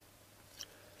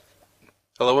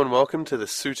Hello and welcome to the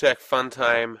Sutekh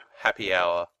Funtime Happy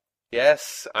Hour.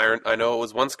 Yes, I know it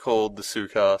was once called the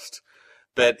Sukhast,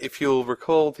 but if you'll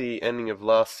recall the ending of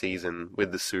last season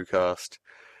with the Sukhast,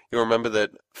 you'll remember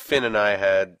that Finn and I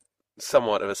had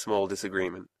somewhat of a small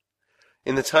disagreement.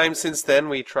 In the time since then,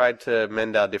 we tried to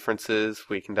mend our differences.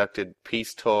 We conducted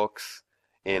peace talks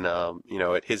in,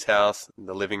 at his house, in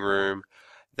the living room.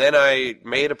 Then I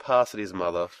made a pass at his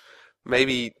mother.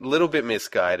 Maybe a little bit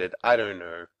misguided, I don't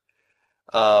know.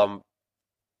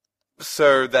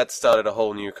 So that started a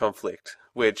whole new conflict,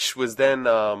 which was then,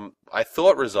 I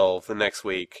thought resolved the next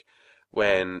week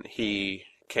when he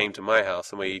came to my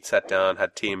house and we sat down,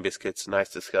 had tea and biscuits, nice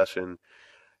discussion,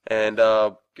 and,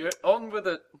 Get on with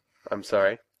it. I'm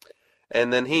sorry.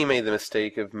 And then he made the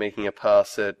mistake of making a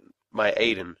pass at my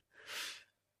Aiden.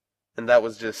 And that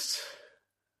was just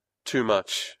too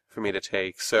much for me to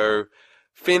take. So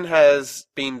Finn has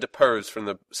been deposed from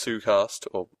the Sukhast,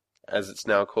 or as it's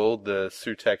now called, the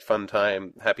Sutekh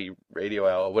Funtime Happy Radio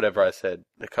Hour, whatever I said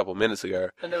a couple minutes ago.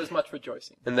 And there was much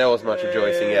rejoicing.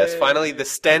 Yes. Finally, the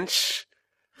stench,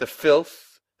 the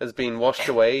filth has been washed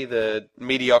away. The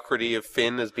mediocrity of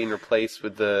Finn has been replaced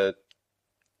with the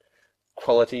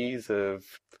qualities of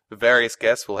the various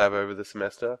guests we'll have over the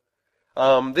semester.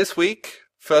 This week,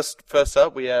 first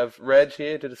up, we have Reg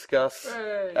here to discuss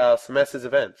our semester's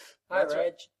events. Hi,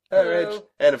 Reg. Hi, Reg.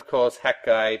 And of course, Hack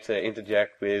Guy to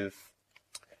interject with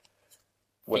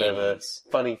whatever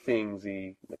funny things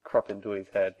he crop into his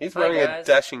head. He's wearing a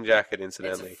dashing jacket,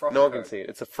 incidentally. No one can see it.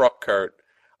 It's a frock coat.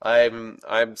 I'm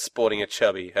sporting a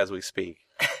chubby as we speak.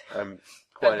 I'm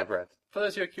quite impressed. For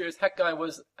those who are curious, Hack Guy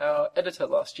was our editor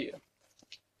last year.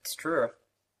 It's true.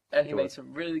 And he made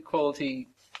some really quality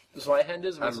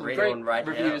right-handers with some great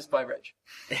reviews by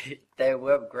Reg. They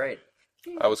were great.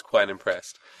 I was quite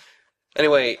impressed.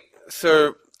 Anyway,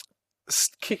 so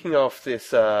kicking off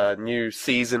this new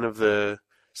season of the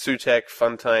Sutekh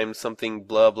Funtime something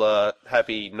blah blah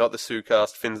happy, not the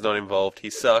Sukhast, Finn's not involved, he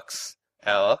sucks,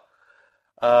 hour.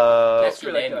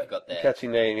 Catchy name you've got there. Catchy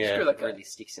name, yeah. Screw that guy. It really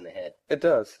sticks in the head. It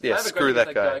does. Yeah, screw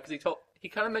that guy. Because he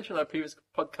kind of mentioned on a previous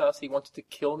podcast he wanted to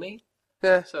kill me.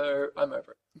 Yeah. So I'm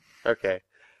over it. Okay.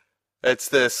 It's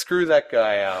the screw that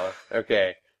guy hour.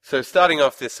 Okay. So starting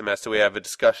off this semester, we have a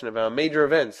discussion of our major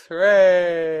events.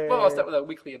 Hooray! Well, I'll start with our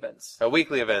weekly events. Our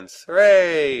weekly events.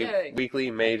 Hooray! Yay. Weekly,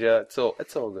 major, it's all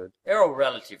good. They're all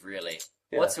relative, really.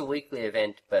 Yeah. What's a weekly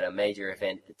event but a major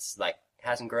event that's,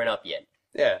 hasn't grown up yet?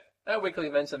 Yeah. Our weekly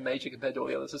events are major compared to all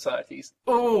the other societies.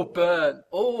 Oh, burn!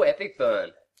 Oh, epic burn.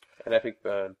 An epic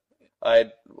burn. I'm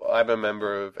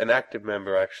an active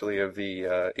member actually of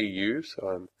the EU, so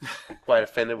I'm quite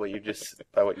offended by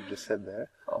what you just said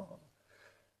there. Oh.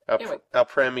 Our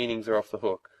prayer meetings are off the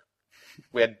hook.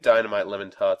 We had dynamite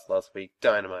lemon tarts last week.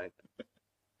 Dynamite.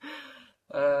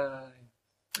 No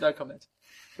comment.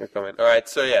 No comment. Alright,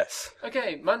 so yes.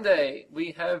 Okay, Monday,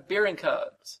 we have beer and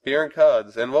cards. Beer and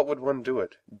cards. And what would one do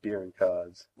it? Beer and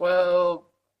cards.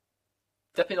 Well,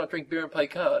 definitely not drink beer and play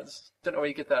cards. Don't know where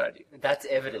you get that idea. That's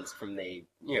evidence from the,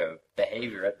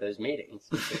 behavior at those meetings.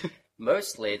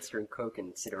 Mostly it's drink Coke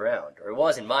and sit around. Or it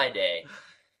was in my day.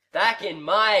 Back in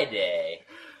my day.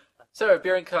 So,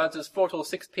 beer and cards is 4 till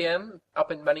 6 p.m.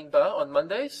 up in Manning Bar on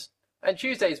Mondays. And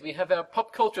Tuesdays we have our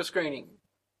pop culture screening.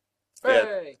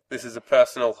 Hooray! Yeah, this is a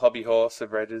personal hobby horse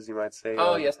of Reg's, you might say.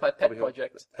 Oh, yes, my pet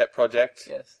project. Pet project?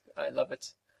 Yes, I love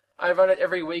it. I run it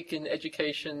every week in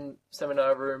Education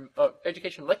Seminar Room,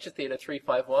 Education Lecture Theatre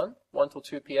 351, 1 till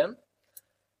 2 p.m.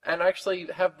 And I actually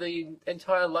have the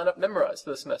entire lineup memorized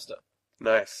for the semester.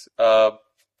 Nice.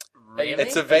 Really?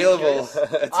 It's available.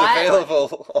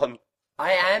 On.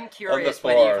 I am curious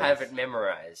whether you have it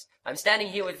memorized. I'm standing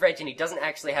here with Reg and he doesn't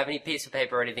actually have any piece of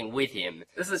paper or anything with him.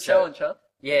 This is a challenge, huh?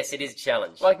 Yes, it is a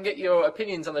challenge. Well, I can get your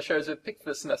opinions on the shows we've picked for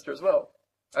this semester as well.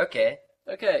 Okay.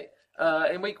 Okay.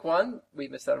 In week 1, we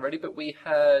missed that already, but we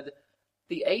had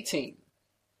the A-Team.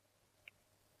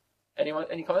 Anyone?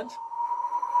 Any comments?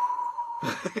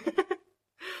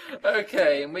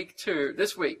 Okay, in week 2,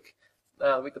 this week,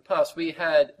 week that passed, we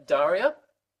had Daria.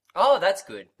 Oh, that's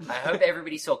good. I hope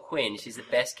everybody saw Quinn. She's the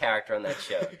best character on that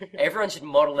show. Everyone should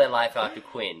model their life after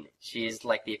Quinn. She is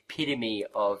like the epitome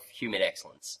of human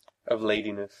excellence. Of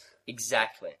ladiness.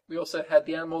 Exactly. We also had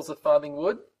The Animals of Farthing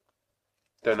Wood.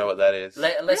 Don't know what that is.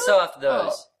 Let's start after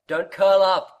those. Oh. Don't curl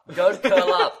up. Don't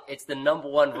curl up. It's the number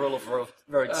 1 rule of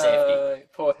road safety.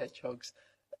 Poor hedgehogs.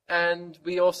 And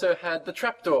we also had The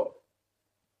Trapdoor.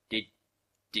 Did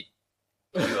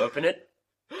you open it?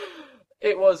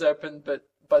 It was open, but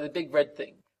by the big red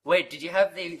thing. Wait, did you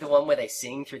have the one where they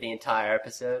sing through the entire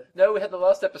episode? No, we had the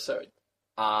last episode.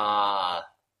 Ah.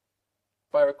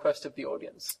 By request of the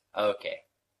audience. Okay.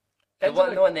 The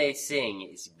one they sing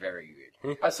is very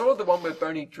good. I saw the one where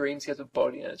Boney dreams he has a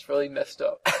body and it's really messed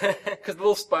up. Because the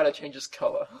little spider changes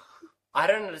colour. I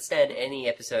don't understand any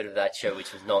episode of that show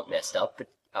which was not messed up, but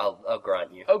I'll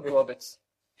grant you. Oh, globbits.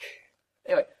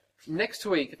 Anyway, next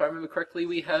week, if I remember correctly,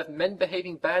 we have Men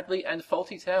Behaving Badly and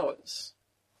Faulty Towers.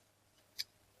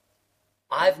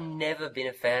 I've never been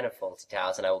a fan of Faulty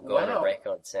Towers, and I will go on a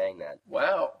record saying that.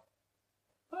 Wow.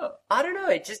 Oh. I don't know,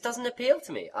 it just doesn't appeal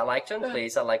to me. I like John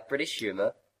Cleese, I like British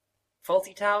humour.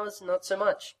 Faulty Towers, not so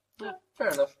much. Yeah, fair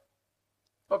enough.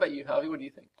 What about you, Harvey? What do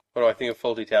you think? What do I think of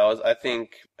Faulty Towers? I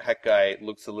think Hack Guy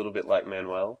looks a little bit like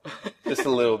Manuel. Just a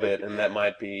little bit, and that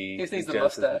might be... He just needs the a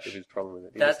mustache. His problem with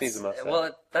it. He just needs a mustache.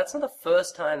 Well, that's not the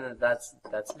first time that's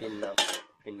been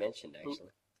mentioned, actually.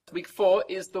 Week 4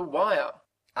 is The Wire.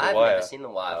 I've never seen The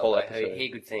Wire. The whole I episode. hear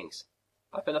good things.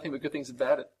 I've heard nothing but good things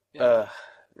about it. Yeah.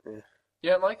 You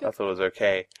don't like it? I thought it was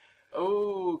okay.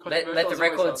 Oh, let the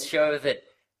records show that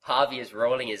Harvey is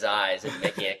rolling his eyes and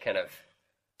making a kind of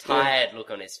tired look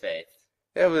on his face.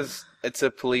 It's a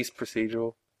police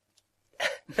procedural.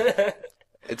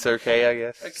 It's okay, I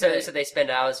guess. Okay. So they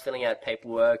spend hours filling out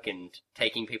paperwork and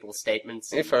taking people's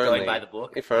statements and If only. going by the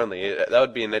book? If only. That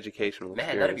would be an educational Man,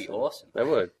 experience. that'd be awesome. That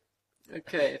would.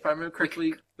 Okay, if I remember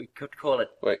correctly... We could call it...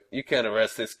 Wait, you can't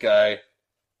arrest this guy.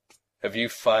 Have you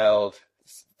filed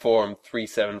Form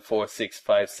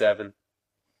 374657?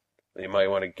 You might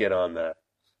want to get on that.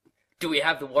 Do we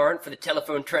have the warrant for the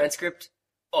telephone transcript?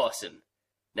 Awesome.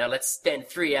 Now let's spend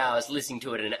 3 hours listening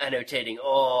to it and annotating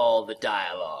all the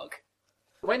dialogue.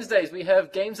 Wednesdays, we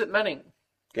have Games at Manning.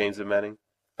 Games of Manning.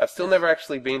 I've still never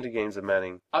actually been to Games of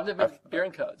Manning. I've never been to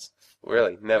Bearing Cards.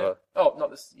 Really? Never. Yeah. Oh,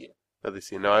 not this year. Not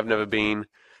this year. No, I've never been.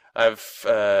 I'm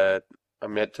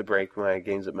yet to break my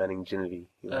Games at Manning virginity.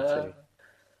 You might say.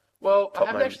 Well, Top I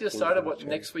haven't nine actually games decided of what the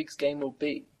next week's game will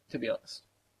be, to be honest.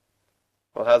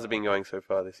 Well, how's it been going so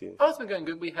far this year? Oh, it's been going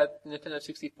good. We had Nintendo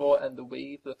 64 and the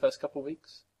Wii for the first couple of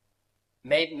weeks.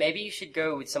 Maybe you should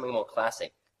go with something more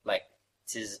classic, like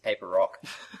Scissors, Paper, Rock.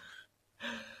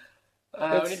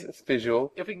 It's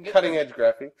visual. If we can get Cutting-edge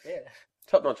graphics. Yeah.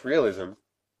 Top-notch realism.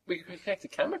 We could connect the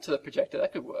camera to the projector.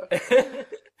 That could work.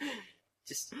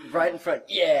 Just right in front.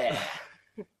 Yeah.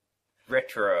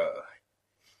 Retro.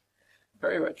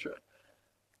 Very retro.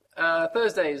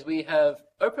 Thursdays, we have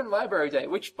Open Library Day,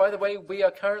 which, by the way, we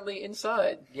are currently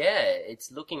inside. Yeah,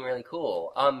 it's looking really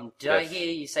cool. Did I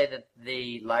hear you say that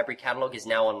the library catalogue is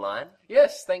now online?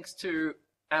 Yes, thanks to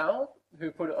Al, who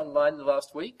put it online the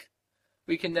last week.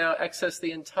 We can now access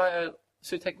the entire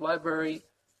Sutekh library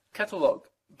catalogue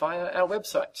via our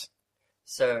website.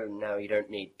 So now you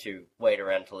don't need to wait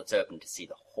around till it's open to see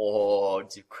the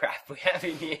hordes of crap we have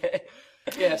in here.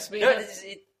 Yes, we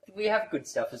have good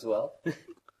stuff as well.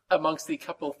 amongst the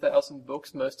couple thousand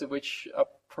books, most of which are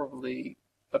probably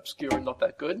obscure and not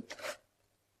that good.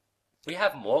 We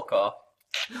have more cock.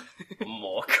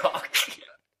 More cock.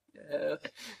 Yeah.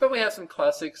 But we have some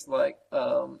classics like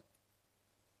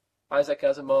Isaac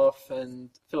Asimov and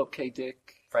Philip K.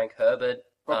 Dick, Frank Herbert.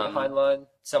 Robert Heinlein.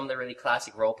 Some of the really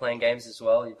classic role-playing games as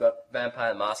well. You've got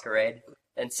Vampire the Masquerade.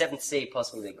 And 7th Sea,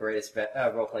 possibly the greatest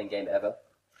role-playing game ever.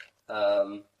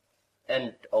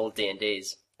 And old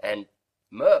D&Ds. And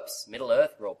MERPS,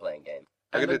 Middle-earth role-playing game.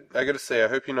 I gotta say, I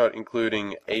hope you're not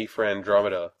including A for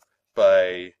Andromeda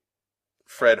by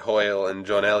Fred Hoyle and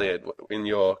John Eliot in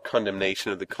your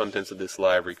condemnation of the contents of this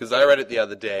library, because I read it the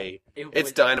other day.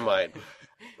 It's dynamite.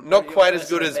 Not quite as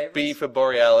good as B for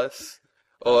Borealis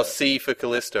or C for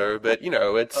Callisto, but, you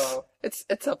know, it's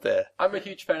up there. I'm a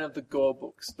huge fan of the Gore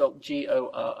books, spelled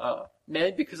Gorr,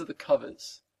 mainly because of the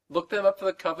covers. Look them up for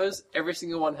the covers. Every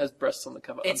single one has breasts on the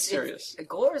cover. I'm serious.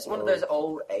 Gore is one of those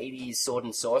old 80s sword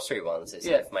and sorcery ones, isn't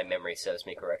it, if my memory serves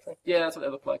me correctly? Yeah, that's what they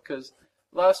look like, because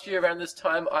last year around this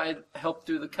time, I helped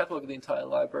do the catalogue of the entire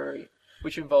library,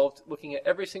 which involved looking at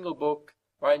every single book,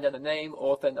 writing down the name,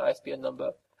 author, and ISBN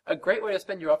number. A great way to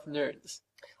spend your afternoons.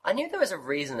 I knew there was a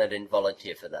reason I didn't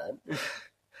volunteer for that.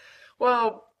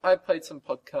 Well, I played some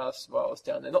podcasts while I was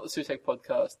down there. Not the Sutekh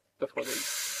podcast, before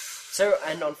these. So,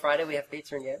 and on Friday we have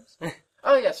pizza and games?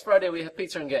 Oh yes, Friday we have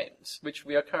pizza and games, which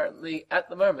we are currently at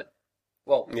the moment.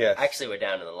 Well, yes. Actually we're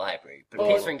down in the library, but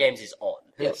pizza and games is on.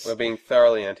 Yes. We're being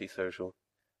thoroughly antisocial.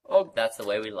 Oh, that's the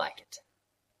way we like it.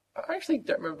 I actually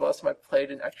don't remember the last time I played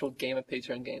an actual game of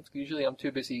pizza and games. Usually I'm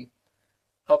too busy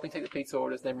helping take the pizza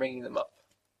orders and then ringing them up.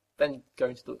 Then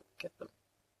going to get them.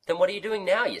 Then what are you doing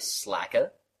now, you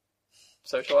slacker?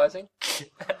 Socializing.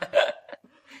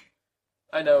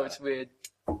 I know, it's weird.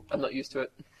 I'm not used to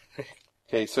it.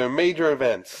 Okay, so major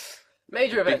events.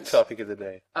 Major events. Big topic of the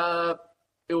day.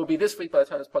 It will be this week by the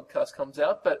time this podcast comes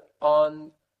out, but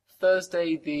on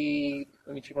Thursday,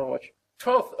 let me check my watch,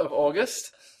 12th of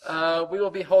August, we will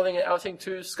be holding an outing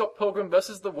to Scott Pilgrim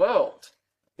vs. the World.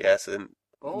 Yes, and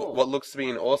Oh. what looks to be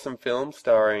an awesome film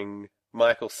starring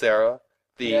Michael Cera,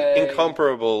 the Yay.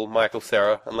 incomparable Michael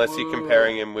Cera, unless you're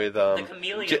comparing him with The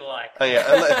chameleon-like. Oh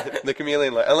yeah, the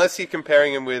chameleon. Unless you're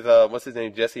comparing him with what's his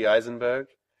name, Jesse Eisenberg,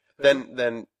 then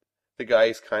the guy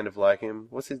who's kind of like him.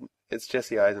 It's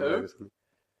Jesse Eisenberg. Who? Isn't it?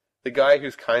 The guy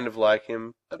who's kind of like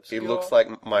him. Obscure. He looks like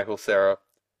Michael Cera.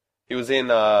 He was in.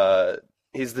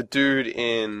 He's the dude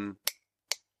in.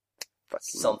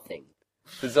 Something.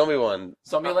 The zombie one.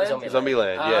 Zombieland?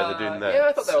 Zombieland. Yeah, the dude in that. Yeah,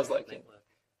 I thought that was like him.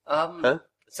 Huh?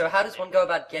 So how does one go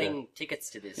about getting tickets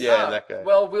to this? Yeah, that guy.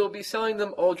 Well, we'll be selling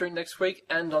them all during next week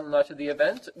and on the night of the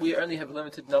event. We only have a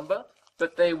limited number,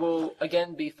 but they will,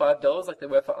 again, be $5 like they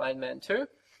were for Iron Man 2.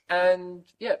 And,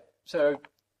 yeah, so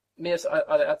meet us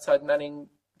either outside Manning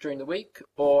during the week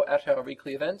or at our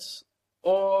weekly events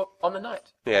or on the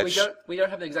night. Yeah, We don't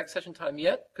have the exact session time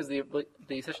yet because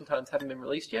the session times haven't been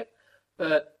released yet,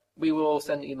 but we will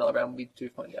send an email around when we do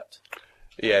find out.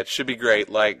 Yeah, it should be great.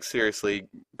 Like, seriously,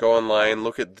 go online,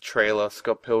 look at the trailer,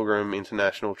 Scott Pilgrim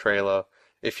International trailer.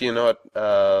 If you're not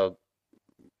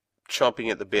chomping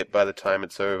at the bit by the time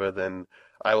it's over, then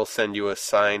I will send you a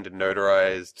signed and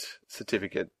notarized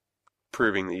certificate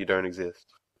proving that you don't exist.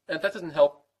 And if that doesn't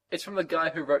help, it's from the guy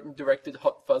who wrote and directed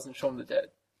Hot Fuzz and Shaun of the Dead.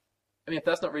 I mean, if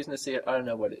that's not reason to see it, I don't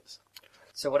know what is.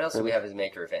 So what else do we have as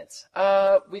major events?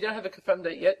 We don't have a confirmed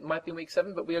date yet. It might be in week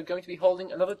 7, but we are going to be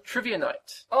holding another trivia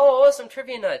night. Oh, awesome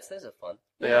trivia nights. Those are fun.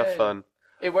 They are Yay. fun.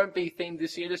 It won't be themed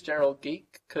this year, just general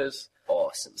geek, because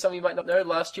Awesome. some of you might not know,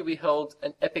 last year we held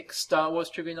an epic Star Wars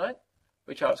trivia night,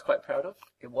 which I was quite proud of.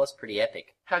 It was pretty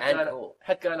epic. Hat And Guy cool.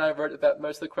 and I wrote about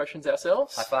most of the questions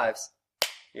ourselves. High fives.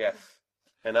 Yes.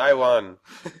 And I won.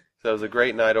 So it was a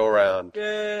great night all round.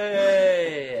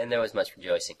 Yay! And there was much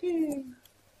rejoicing.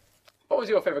 What was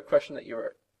your favourite question that you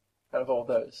wrote out of all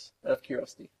those, out of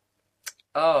curiosity?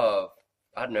 Oh,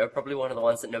 I don't know. Probably one of the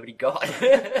ones that nobody got.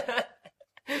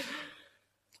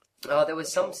 Oh, there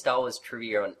was some Star Wars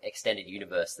trivia on Extended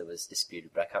Universe that was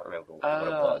disputed, but I can't remember what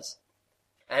it was.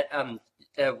 And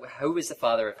who was the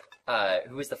father of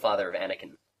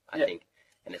Anakin? I think,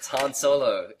 and it's Han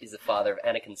Solo is the father of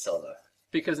Anakin Solo.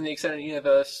 Because in the Extended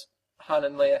Universe, Han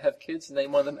and Leia have kids, and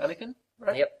name one of them Anakin,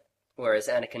 right? Yep. Whereas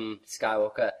Anakin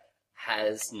Skywalker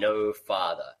has no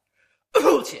father.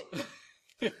 Bullshit.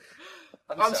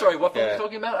 I'm sorry, what film are Yeah. you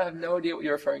talking about? I have no idea what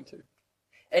you're referring to.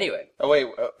 Anyway, Oh wait,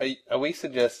 are we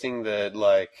suggesting that,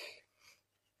 like,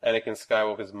 Anakin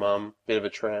Skywalker's mum, bit of a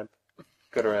tramp,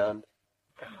 got around?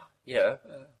 you know,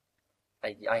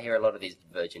 I hear a lot of these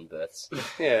virgin births.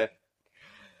 Yeah.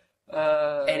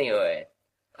 Anyway,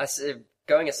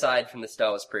 going aside from the Star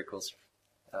Wars prequels,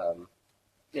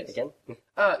 Yes. again?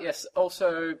 Yes.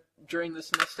 Also, during the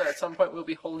semester, at some point, we'll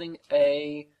be holding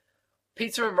a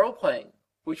pizza and role-playing,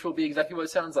 which will be exactly what it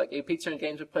sounds like. A pizza and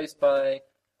games replaced by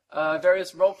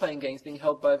various role-playing games being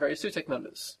held by various Sutekh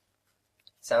members.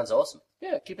 Sounds awesome.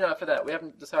 Yeah, keep an eye out for that. We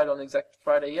haven't decided on the exact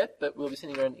Friday yet, but we'll be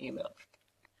sending around an email.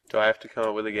 Do I have to come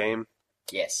up with a game?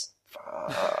 Yes.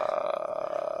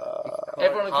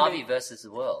 Everyone in Harvey committee- versus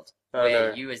the world, Oh, where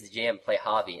no. you as the GM play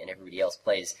Harvey and everybody else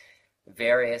plays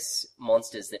various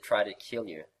monsters that try to kill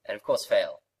you, and of course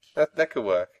fail. That could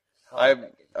work.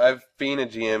 I've been a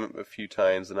GM a few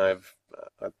times, and I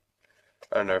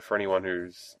don't know, for anyone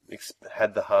who's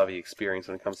had the Harvey experience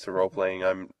when it comes to role-playing,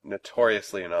 I'm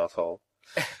notoriously an asshole.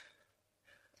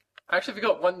 I actually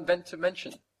forgot one event to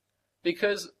mention.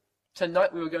 Because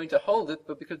tonight we were going to hold it,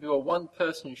 but because we were one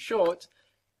person short,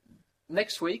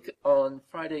 next week, on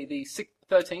Friday the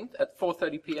 13th at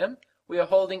 4:30 p.m., we are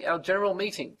holding our general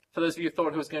meeting. For those of you who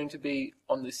thought it was going to be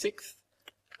on the 6th,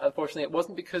 unfortunately it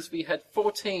wasn't because we had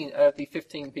 14 out of the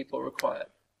 15 people required.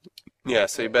 Yeah,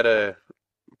 so you better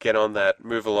get on that,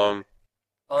 move along.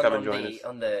 Come and join us.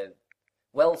 On the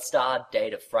well-starred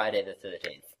date of Friday the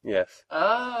 13th. Yes.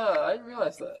 I didn't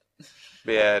realize that.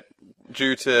 But yeah,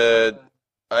 due to...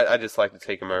 I just like to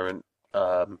take a moment.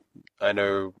 I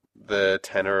know the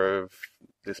tenor of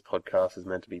this podcast is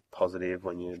meant to be positive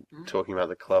when you're talking about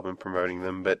the club and promoting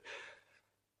them, but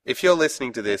if you're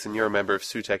listening to this and you're a member of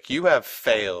Sutekh, you have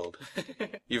failed.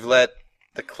 You've let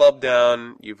the club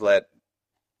down, you've let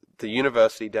the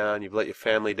university down, you've let your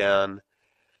family down,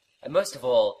 And most of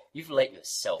all, you've let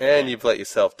yourself and down. you've let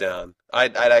yourself down.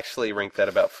 I'd actually rank that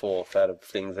about 4th out of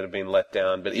things that have been let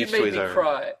down, but You each to made his me own.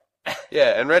 cry.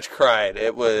 Yeah, and Reg cried.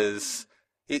 It was...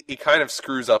 He kind of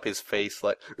screws up his face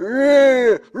like...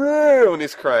 when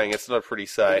he's crying. It's not a pretty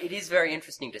sight. It is very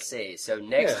interesting to see. So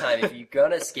next time, if you're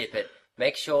gonna skip it,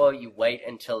 make sure you wait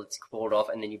until it's cooled off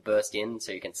and then you burst in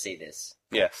so you can see this.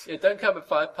 Yes. Yeah, don't come at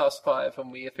 5:05 when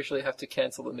we officially have to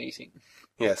cancel the meeting.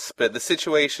 Yes, but the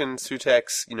situation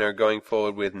Sutekh's, going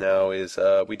forward with now is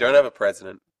we don't have a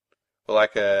president. We're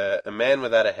like a man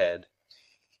without a head.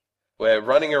 We're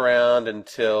running around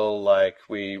until,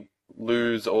 we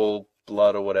lose all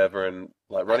blood or whatever, and,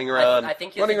 running around... I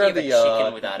think you're running thinking around of the a chicken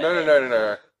yard. without a No, head.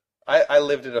 no. I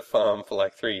lived at a farm for,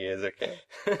 3 years, okay?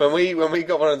 When we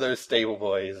got one of those stable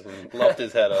boys and lopped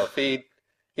his head off, he'd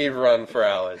run for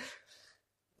hours.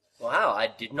 Wow, I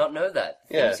did not know that.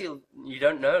 Yeah. Things you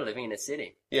don't know living in a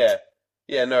city. Yeah.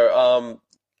 Yeah, no,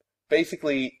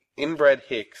 basically, inbred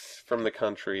hicks from the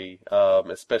country,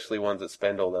 especially ones that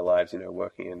spend all their lives,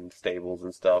 working in stables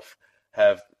and stuff,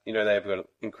 have, they've got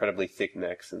incredibly thick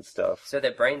necks and stuff. So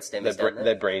their brainstem is down there?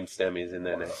 Their brainstem is in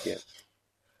their neck, yeah.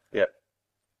 Yep.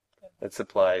 It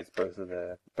supplies both of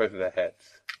their heads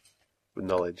with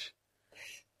knowledge.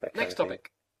 Next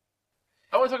topic.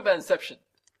 I want to talk about Inception.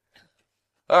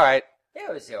 Alright. Yeah,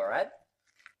 it was alright.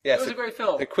 Yes, It was a great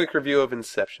film. a quick review of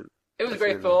Inception. It was a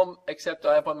great film, except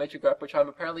I have one major gripe, which I'm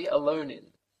apparently alone in.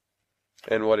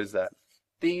 And what is that?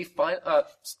 The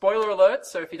spoiler alert,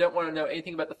 so if you don't want to know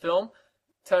anything about the film,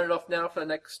 turn it off now for the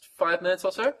next 5 minutes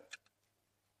or so.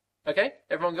 Okay?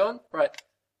 Everyone gone? Right.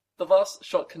 The last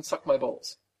shot can suck my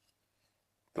balls.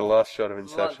 The last shot of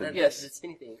Inception. Well, Yes. It's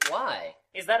anything. Why?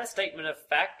 Is that a statement of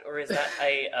fact, or is that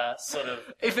a sort of...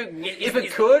 If it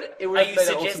is- could, it would Are have you made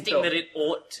an awesome suggesting film. that it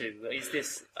ought to? Is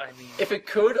this... If it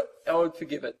could, I would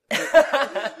forgive it.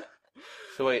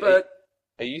 So wait, But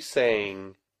are you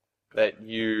saying that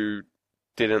you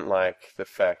didn't like the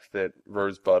fact that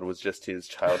Rosebud was just his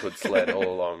childhood sled all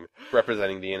along,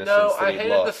 representing the innocence no, that I he'd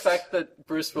hated lost? the fact that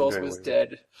Bruce Willis was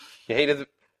dead. You hated the...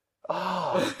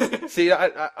 Oh! See,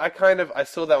 I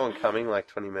saw that one coming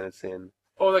 20 minutes in.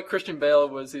 Or that Christian Bale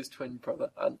was his twin brother.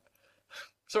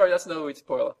 Sorry, that's no weird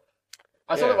spoiler.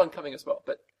 I saw Yeah. that one coming as well,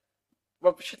 but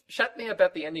what shut me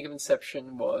about the ending of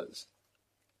Inception was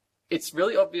it's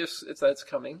really obvious that it's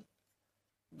coming.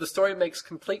 The story makes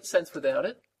complete sense without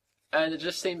it, and it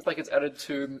just seems like it's added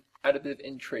a bit of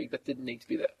intrigue that didn't need to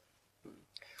be there.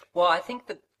 Well, I think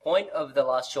the point of the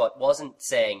last shot wasn't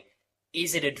saying,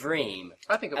 is it a dream?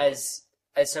 I think it was.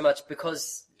 As so much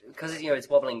because it's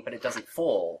wobbling but it doesn't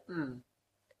fall.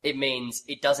 It means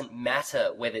it doesn't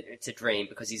matter whether it's a dream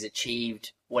because he's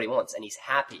achieved what he wants and he's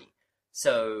happy.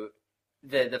 So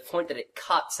the point that it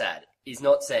cuts at is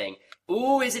not saying,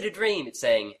 ooh, is it a dream? It's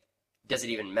saying, does it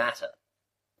even matter?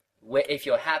 If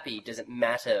you're happy, does it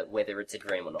matter whether it's a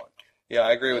dream or not? Yeah,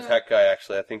 I agree with that guy,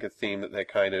 actually. I think a theme that they're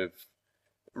kind of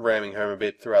ramming home a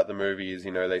bit throughout the movie is,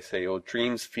 they say,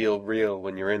 dreams feel real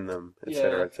when you're in them,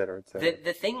 etc., etc., etc.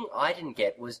 The thing I didn't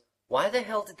get was, why the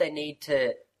hell did they need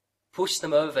to push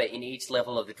them over in each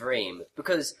level of the dream?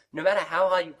 Because no matter how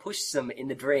hard you push them in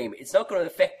the dream, it's not going to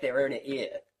affect their inner ear.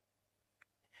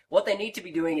 What they need to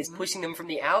be doing is pushing them from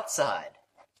the outside.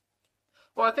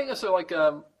 Well, I think also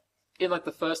in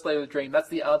the first layer of the dream, that's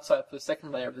the outside for the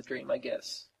second layer of the dream, I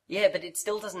guess. Yeah, but it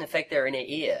still doesn't affect their inner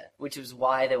ear, which is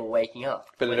why they were waking up.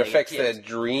 But when it they affects get their kicked.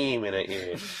 dream in it.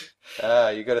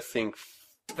 You got to think.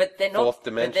 But they're fourth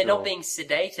not. But they're not dimensional. being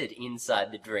sedated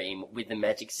inside the dream with the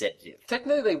magic sedative.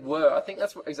 Technically, they were. I think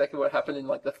that's exactly what happened in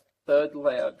the third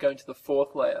layer, going to the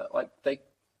fourth layer. They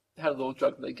had a little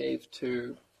drug that they gave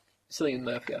to Cillian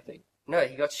Murphy, I think. No,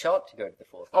 he got shot to go to the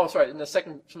fourth. Oh, sorry, from the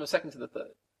second to the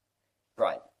third.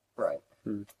 Right.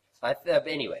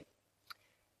 Anyway.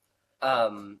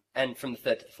 And from the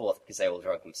third to the fourth because they all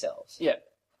drug themselves. Yeah.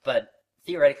 But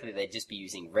theoretically, they'd just be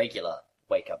using regular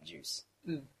wake-up juice.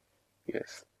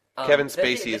 Yes. Kevin the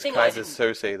Spacey is thing I Keyser didn't-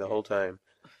 Söze the whole time.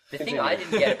 The thing I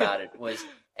didn't get about it was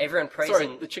everyone praising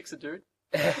Sorry, the chick's a dude.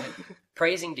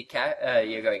 praising DiCaprio.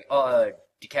 You're going, oh,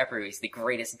 DiCaprio is the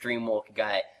greatest dreamwalker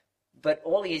guy, but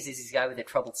all he is this guy with a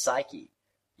troubled psyche.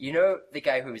 The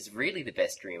guy who was really the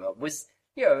best dreamer was,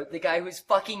 the guy who's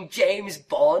fucking James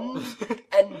Bond,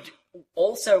 and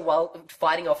also while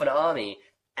fighting off an army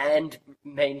and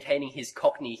maintaining his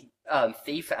Cockney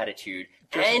thief attitude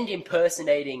and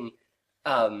impersonating.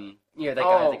 That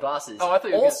guy with the glasses Oh, I thought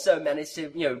you were also managed to,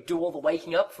 do all the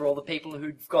waking up for all the people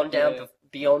who'd gone down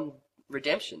beyond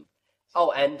redemption.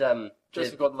 Oh, and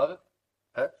Joseph Gordon-Levitt?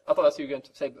 Huh? I thought that's what you were going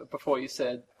to say before you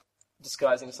said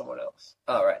disguising someone else.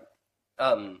 oh right,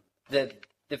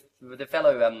 the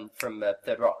fellow from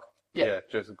Third Rock. Yeah.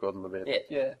 Joseph Gordon-Levitt. Yeah,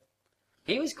 Yeah.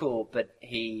 he was cool, but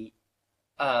he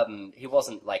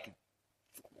wasn't like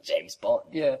James Bond.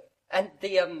 Yeah. And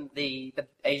the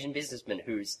Asian businessman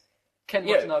who's Ken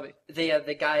Yeah. Watanabe.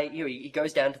 the guy, he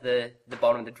goes down to the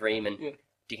bottom of the dream and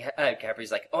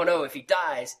DiCaprio's like, oh no, if he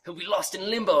dies, he'll be lost in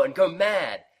limbo and go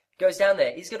mad. Goes down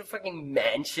there, he's got a fucking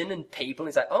mansion and people,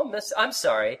 and he's like, oh, miss, I'm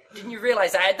sorry, didn't you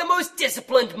realize I had the most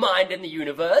disciplined mind in the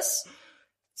universe?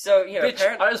 So,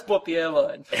 Bitch, I just bought the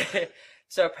airline.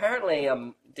 So apparently,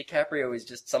 DiCaprio is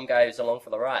just some guy who's along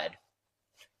for the ride.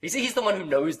 He's the one who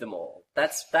knows them all.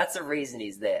 That's the reason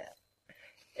he's there.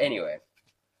 Anyway.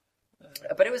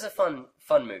 But it was a fun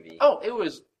movie. Oh, it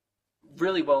was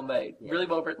really well made, really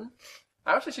well written.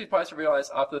 I was actually surprised to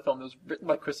realize after the film it was written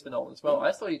by Christopher Nolan as well.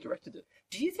 I thought he directed it.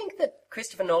 Do you think that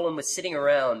Christopher Nolan was sitting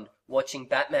around watching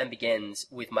Batman Begins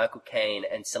with Michael Caine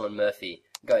and Cillian Murphy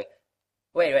going,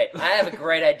 wait, I have a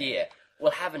great idea.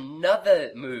 We'll have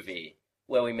another movie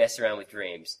where we mess around with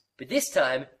dreams. But this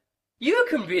time, you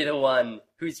can be the one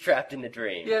who's trapped in the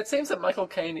dream. Yeah, it seems that Michael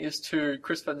Caine is to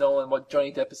Christopher Nolan what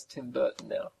Johnny Depp is to Tim Burton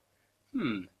now.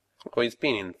 Well, he's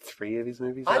been in 3 of his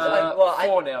movies.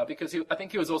 4 now, because I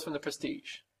think he was also in The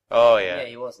Prestige. Oh, yeah. Yeah,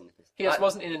 he wasn't. He just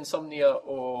wasn't in Insomnia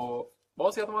or... What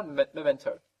was the other one?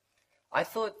 Memento. I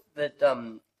thought that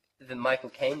the Michael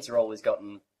Caine's role was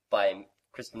gotten by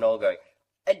Christopher Nolan going,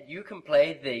 and you can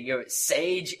play the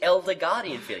sage elder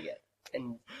guardian figure.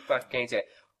 And Michael Caine's going,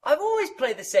 I've always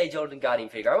played the sage elder guardian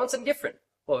figure. I want something different.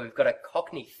 Well, we've got a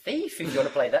Cockney thief if you want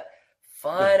to play that.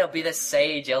 Fine, I'll be the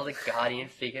sage elder guardian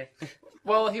figure.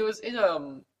 Well, he was in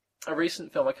a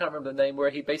recent film, I can't remember the name, where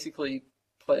he basically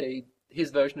played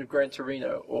his version of Gran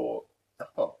Torino, or...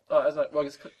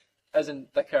 as in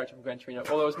that character from Gran Torino.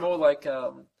 Although it was more like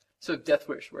sort of Death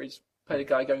Wish, where he just played a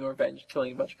guy going on revenge,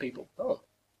 killing a bunch of people. Oh.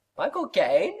 Michael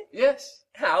Caine? Yes.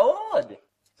 How odd.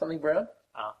 Something Brown?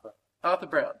 Arthur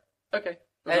Brown. Okay.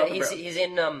 He's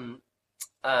in The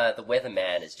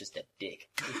Weatherman is just a dick.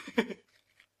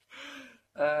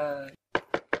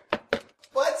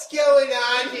 What's going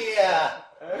on here?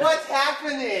 What's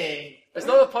happening? It's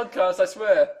not a podcast, I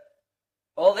swear.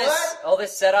 All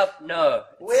this setup, no.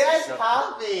 Where's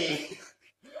Harvey?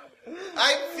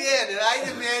 I'm Finn, and I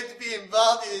demand to be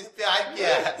involved in this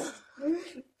podcast.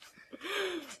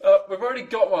 We've already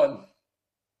got one.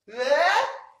 What?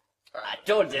 I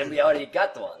told him we already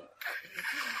got one.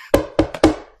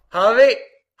 Harvey,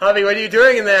 what are you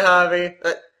doing in there, Harvey?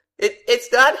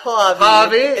 It's not Harvey.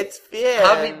 Harvey, it's Finn.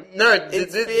 Harvey, no,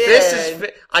 It's this is.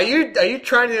 Finn. Are you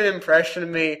trying to do an impression of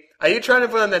me? Are you trying to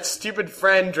put on that stupid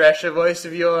Fran Drescher voice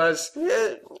of yours?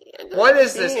 What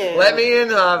is this? Finn. Let me in,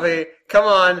 Harvey. Come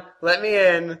on, let me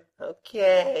in.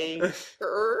 Okay.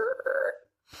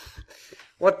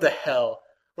 What the hell?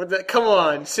 Come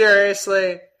on,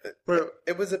 seriously?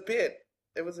 It was a bit.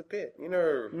 You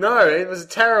know. No, it was a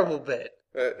terrible bit.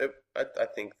 I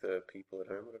think the people at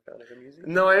home would have found it amusing.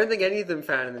 No, I don't think any of them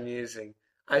found it amusing.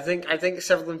 I think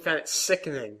several of them found it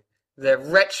sickening. They're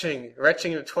retching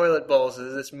in the toilet bowls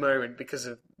at this moment because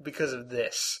of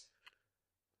this.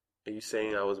 Are you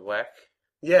saying I was whack?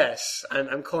 Then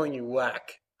I'm calling you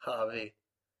whack, Harvey.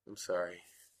 I'm sorry.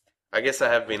 I guess I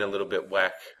have been a little bit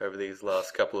whack over these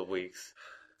last couple of weeks.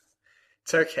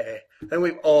 It's okay. I think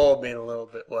we've all been a little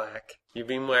bit whack. You've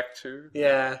been whack too?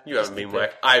 Yeah. You haven't been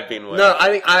whack. I've been whack. No, I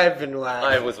think I've been whack.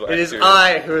 I was whack It is too.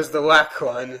 I who is the whack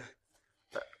one.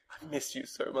 I missed you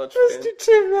so much, Missed Finn. you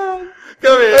too, man.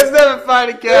 Come here. Let's never fight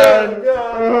again.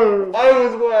 I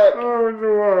was whack.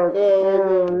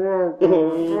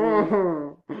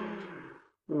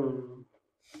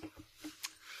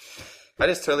 I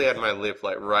just totally had my lip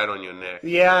like right on your neck.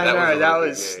 Yeah, I know. a That little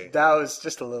was bit gay. that was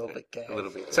just a little bit gay. A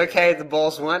little bit It's gay. okay. The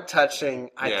balls weren't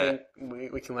touching. I Yeah. think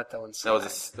we can let that one slide.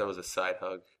 That was a side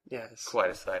hug. Yes.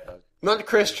 Quite a side hug. Not a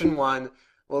Christian one.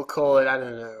 We'll call it, I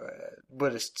don't know, a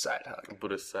Buddhist side hug.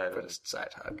 Buddhist side hug. Buddhist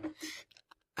side hug.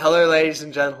 Hello, ladies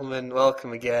and gentlemen.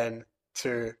 Welcome again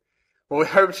to what we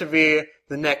hope to be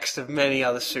the next of many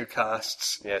other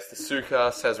Sukhasts. Yes, the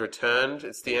Sukhast has returned.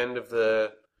 It's the end of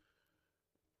the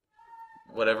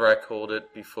whatever I called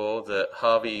it before, the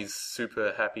Harvey's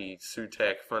Super Happy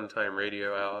Sutekh Fun Time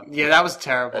Radio Hour. Yeah, that was a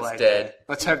terrible That's idea. dead.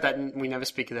 Let's hope that we never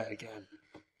speak of that again.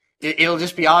 It'll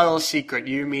just be our little secret,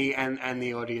 you, me, and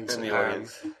the audience. And at the home.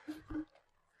 audience.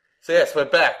 So yes, we're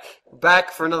back.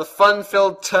 Back for another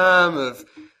fun-filled term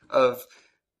of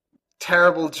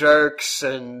terrible jokes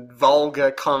and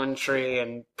vulgar commentary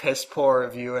and piss-poor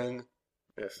reviewing.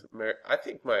 Yes, I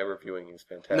think my reviewing is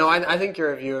fantastic. No, I think your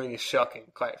reviewing is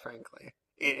shocking, quite frankly.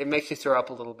 It makes you throw up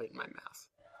a little bit in my mouth.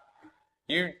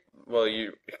 You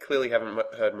clearly haven't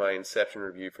heard my Inception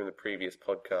review from the previous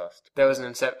podcast. There was an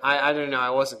Inception. I don't know, I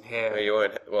wasn't No, here. you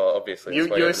weren't. Well, obviously. You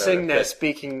that's why were haven't sitting known there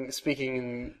it,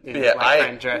 speaking in Yeah,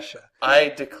 Whack-Tangent-Tastic. I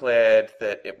declared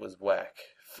that it was whack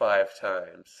 5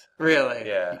 times. Really?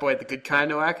 Yeah. Boy, the good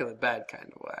kind of whack or the bad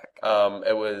kind of whack?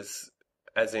 It was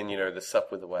As in, the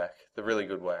sup with the whack. The really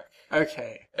good whack.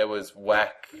 Okay. It was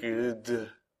whacked. It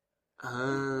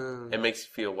Oh, makes you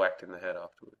feel whacked in the head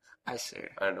afterwards. I see.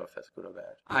 I don't know if that's good or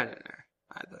bad. I don't know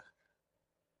either.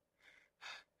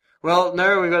 Well,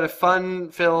 no, we've got a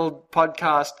fun-filled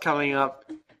podcast coming up,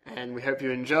 and we hope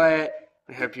you enjoy it.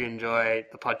 We hope you enjoy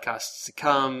the podcasts to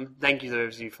come. Thank you to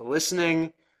those of you for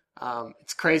listening.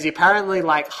 It's crazy. Apparently,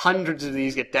 like, hundreds of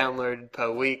these get downloaded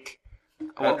per week.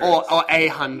 Or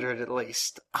 100 at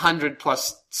least. 100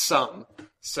 plus some.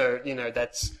 So,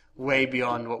 that's way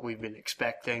beyond what we've been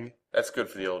expecting. That's good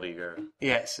for the old ego.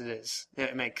 Yes, it is.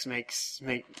 It makes you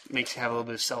have a little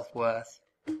bit of self-worth.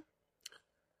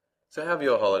 So how have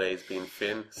your holidays been,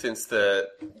 Finn, since the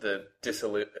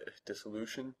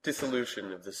dissolution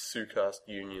of the Sukhast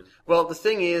union? Well, the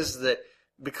thing is that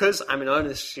because I'm an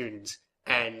honors student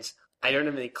and I don't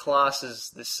have any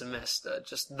classes this semester,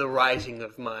 just the writing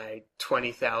of my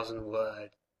 20,000 word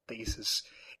thesis,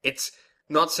 it's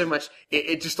not so much,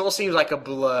 it just all seems like a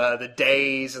blur. The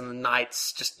days and the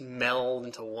nights just meld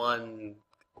into one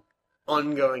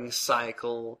ongoing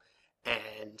cycle,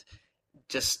 and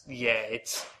just,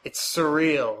 it's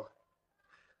surreal.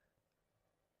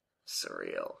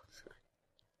 Surreal.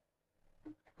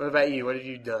 What about you? What have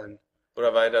you done? What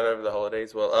have I done over the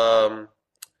holidays? Well,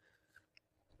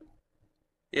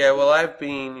 I've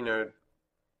been,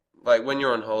 like when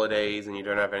you're on holidays and you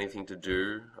don't have anything to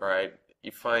do, right?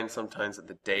 You find sometimes that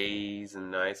the days and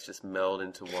nights just meld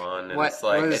into one, and it's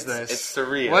like what is this? It's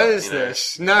surreal. What is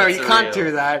this? No, it's you can't surreal.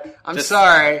 do that. I'm Just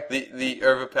sorry. The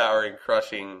overpowering,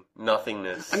 crushing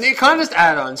nothingness. And you can't just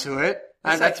add on to it.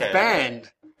 Yes, That's I can.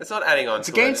 banned. It's not adding on. It's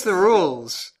to against it. the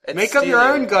rules. It's Make up your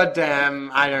stealing. own goddamn,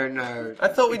 I don't know. I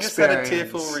thought we just had a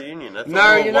experience. tearful reunion. I thought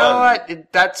No, we were you know one.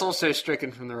 what? That's also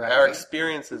stricken from the record. Our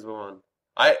experiences were one.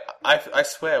 I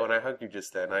swear, when I hugged you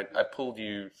just then, I pulled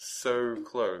you so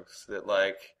close that,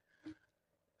 like,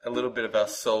 a little bit of our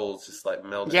souls just, like,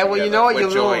 melded Yeah, well, together. you know what? We're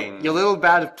Your joined. little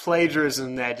bout of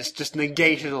plagiarism there just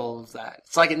negated all of that.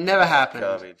 It's like it never happened.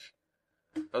 Garbage.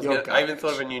 You're I even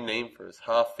thought of garbage. a new name for us.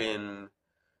 Half-in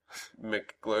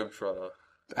McGlobetrotter.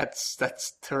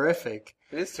 That's terrific.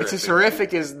 It is It's terrific. as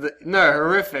horrific as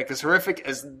horrific. As horrific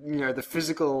as the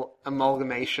physical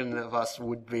amalgamation of us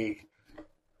would be.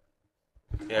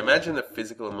 Yeah, imagine the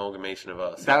physical amalgamation of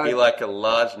us. That It'd be would- like a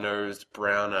large-nosed,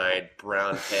 brown-eyed,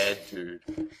 brown-haired dude.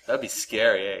 That'd be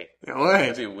scary, eh? It That'd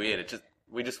would. be weird.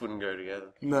 We just wouldn't go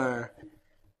together. No,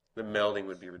 The melding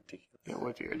would be ridiculous. it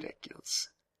would be ridiculous.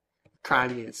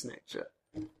 Crime against nature.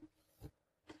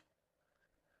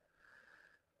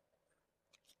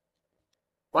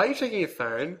 Why are you checking your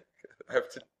phone? I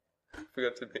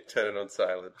forgot to turn it on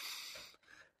silent.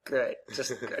 Great,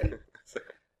 just great.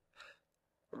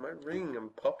 On my ring, I'm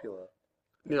popular.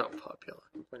 You're not popular.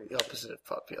 I'm funny. The opposite of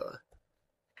popular.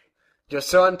 You're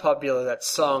so unpopular that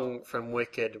song from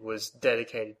Wicked was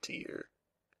dedicated to you.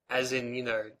 As in,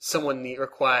 someone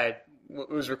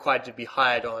was required to be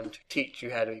hired on to teach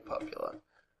you how to be popular.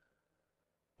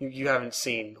 You haven't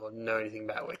seen or know anything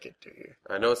about Wicked, do you?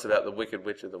 I know it's about the Wicked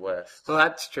Witch of the West. Well,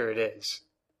 that's true, it is.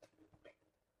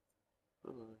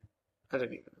 I don't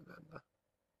even remember.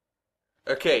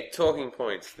 Okay, talking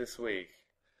points this week.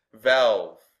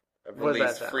 Valve have What about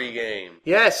released Valve? free game.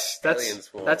 Yes, Alien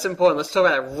Swarm. that's important. Let's talk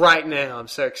about it right now. I'm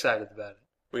so excited about it.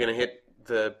 We're going to hit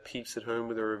the peeps at home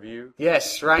with a review.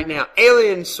 Yes, right now.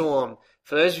 Alien Swarm.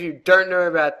 For those of you who don't know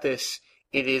about this,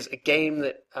 it is a game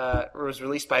that was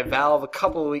released by Valve a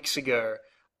couple of weeks ago,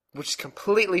 which is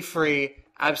completely free,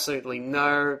 absolutely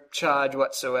no charge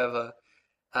whatsoever.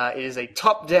 It is a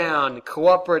top-down,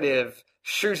 cooperative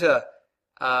shooter.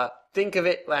 Think of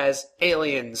it as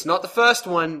Aliens. Not the first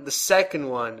one, the second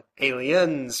one.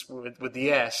 Aliens, with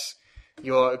the S.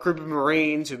 You're a group of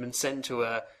Marines who've been sent to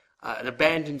an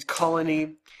abandoned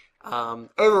colony,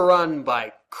 overrun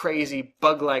by crazy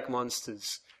bug-like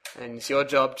monsters. And it's your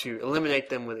job to eliminate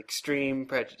them with extreme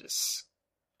prejudice.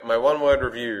 My one-word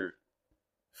review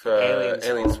for Alien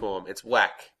Alien Swarm. Swarm. It's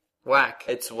whack. Whack.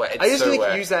 It's whack. It's I just so think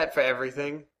whack. use that for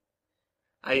everything.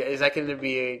 Is that going to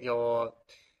be your...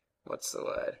 What's the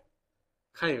word?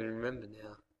 I can't even remember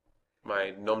now.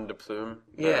 My nom de plume.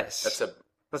 Yes.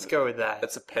 Let's go with that.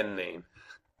 That's a pen name.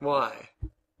 Why?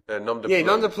 Nom de Yeah, plume.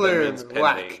 nom de That plume, means pen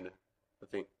whack. name, I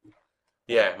think.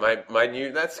 Yeah, my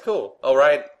new. That's cool. All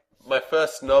right, my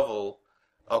first novel,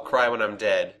 I'll Cry When I'm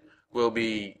Dead, will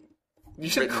be. You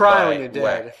said written cry by when you're dead.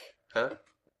 Whack. Huh?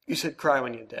 You said cry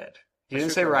when you're dead. You I didn't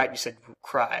should say cry. right, you said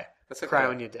cry. That's okay. Cry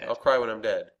when you're dead. I'll cry when I'm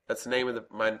dead. That's the name of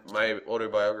my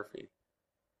autobiography.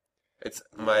 It's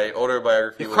my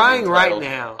autobiography. You're will be crying right entitled,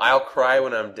 now. I'll Cry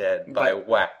When I'm Dead by But-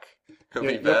 Whack. It'll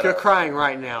be You're better. crying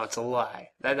right now. It's a lie.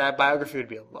 That biography would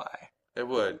be a lie. It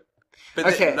would. But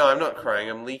Okay. no, I'm not crying.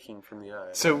 I'm leaking from the eye.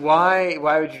 So why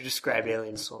would you describe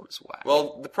Alien Swarm as whack?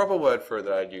 Well, the proper word for it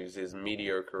that I'd use is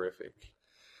mediocreific.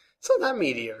 It's not that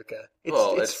mediocre. It's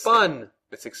Well, it's fun.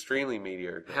 It's extremely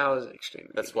mediocre. How is it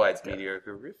extremely? That's why it's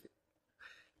mediocreific.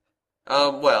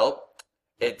 Well,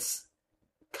 it's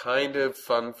kind of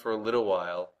fun for a little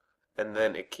while, and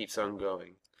then it keeps on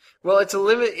going. Well, it's a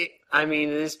limit. I mean,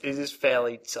 it is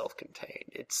fairly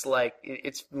self-contained. It's like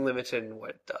it's limited in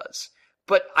what it does.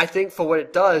 But I think for what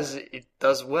it does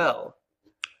well.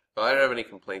 Well, I don't have any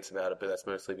complaints about it, but that's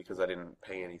mostly because I didn't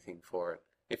pay anything for it.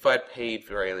 If I'd paid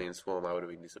for Alien Swarm, I would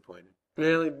have been disappointed.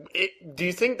 Really? Do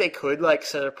you think they could like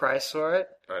set a price for it?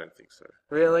 I don't think so.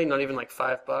 Really? Not even like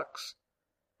 $5?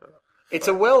 Oh, It's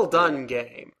a well done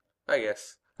game. I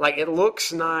guess. Like it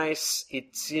looks nice.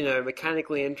 It's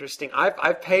mechanically interesting.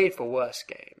 I've paid for worse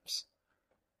games.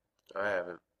 I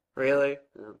haven't. Really?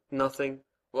 Yeah. Nothing.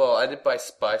 Well, I did buy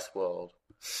Spice World.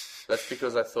 That's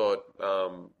because I thought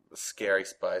Scary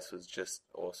Spice was just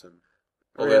awesome.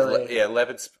 Well, Really?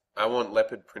 leopard. I want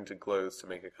leopard printed clothes to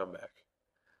make a comeback.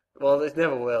 Well, it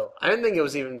never will. I don't think it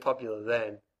was even popular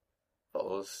then. Well, it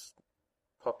was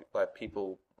popular. Like,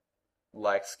 people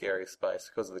like Scary Spice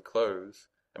because of the clothes,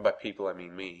 and by people I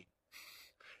mean me.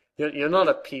 You're not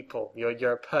a people.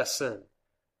 You're a person.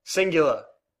 Singular.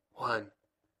 One.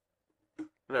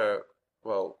 No,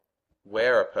 well,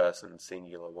 we're a person,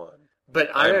 singular one. But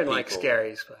I I'm don't like people.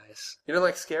 Scary Spice. You don't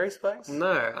like Scary Spice?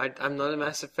 No, I'm not a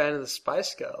massive fan of the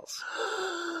Spice Girls.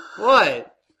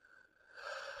 What?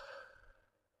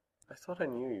 I thought I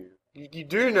knew you. You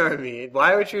do know me.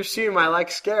 Why would you assume I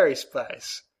like Scary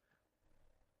Spice?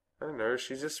 I don't know,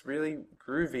 she's just really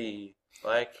groovy.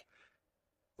 I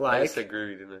Like, said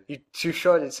groovy, didn't I? you too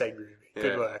sure did say groovy. Yeah.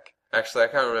 Good work. Actually, I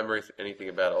can't remember anything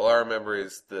about it. All I remember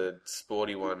is the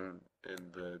sporty one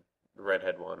and the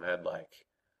redhead one had,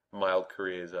 mild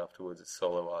careers afterwards as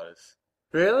solo artists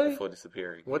Really? before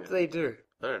disappearing. What Yeah. do they do?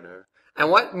 I don't know. And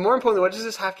more importantly, what does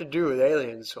this have to do with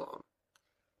Alien Swarm?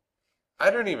 I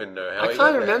don't even know how I he got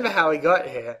can't there. remember how he got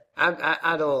here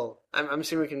at all. I'm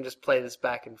assuming we can just play this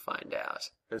back and find out.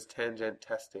 It was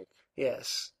Tangent-Tastic.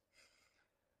 Yes.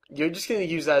 You're just going to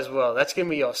use that as well. That's going to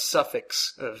be your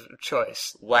suffix of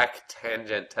choice.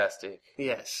 Whack-Tangent-Tastic.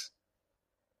 Yes.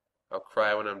 I'll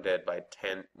Cry When I'm Dead by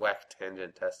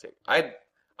Whack-Tangent-Tastic.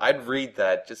 I'd read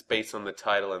that just based on the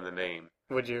title and the name.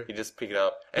 Would you? You just pick it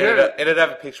up. And Yeah. it'd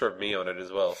have a picture of me on it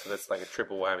as well, so that's like a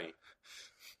triple whammy.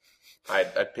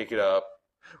 I'd pick it up.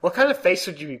 What kind of face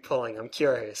would you be pulling? I'm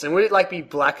curious. And would it be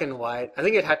black and white? I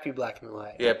think it'd have to be black and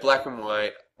white. Yeah, black and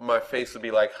white. My face would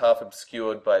be half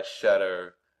obscured by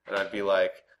shadow, and I'd be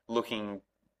looking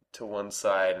to one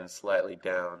side and slightly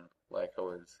down, like I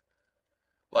was.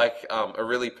 A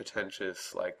really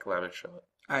pretentious, glamour shot.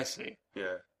 I see.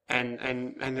 Yeah.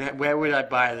 And where would I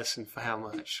buy this and for how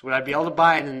much? Would I be able to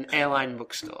buy it in an airline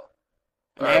bookstore?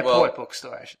 An Alright, airport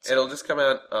bookstore, I should say. It'll just come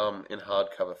out in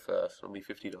hardcover first. It'll be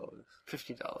 $50.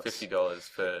 $50. $50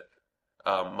 for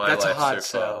My That's Life a hard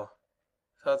So Far. sell.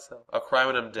 Hard sell. I'll Cry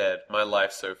When I'm Dead. My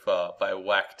Life So Far by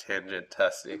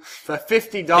Whack-Tangent-Tastic. For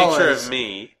 $50. Picture of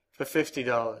me. For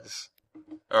 $50.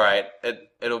 Alright,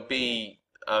 it'll be...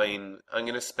 I'm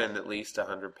going to spend at least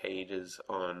 100 pages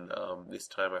on This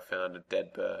Time I Found a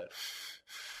Dead Bird.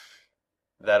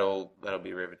 That'll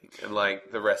be riveting. And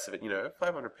the rest of it,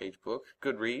 500-page book.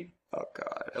 Good read. Oh,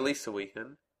 God. At least a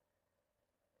weekend.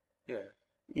 Yeah.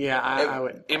 Yeah, I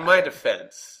would. In my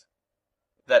defense,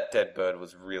 that dead bird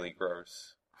was really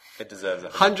gross. It deserves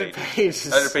 100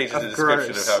 pages 100 pages of of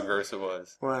description gross. of how gross it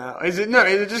was. Wow. Is it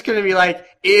just going to be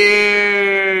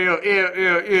ew, ew,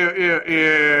 ew, ew,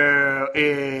 ew,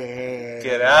 ew.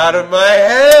 Get out of my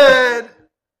head!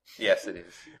 Yes, it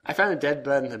is. I found a dead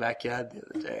bird in the backyard the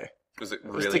other day. Was it It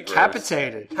was really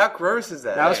decapitated. gross? How gross is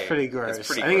that? That was eh? pretty gross. That's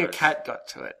pretty I think gross. a cat got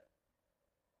to it.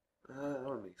 That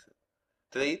would make sense.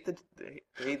 Do they eat the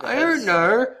I heads? don't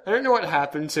know. I don't know what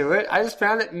happened to it. I just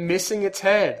found it missing its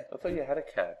head. I thought you had a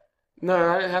cat.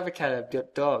 No, I don't have a cat. I've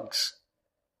got dogs.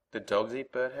 Did dogs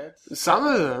eat bird heads? Some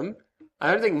of them.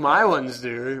 I don't think my ones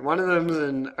do. One of them's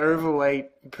an overweight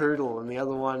poodle, and the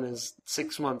other one is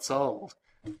 6 months old.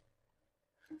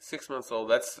 6 months old.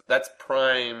 That's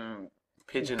prime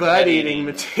pigeon Bird eating eating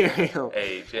material.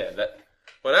 age. Yeah.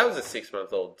 When I was a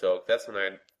 6-month-old dog, that's when I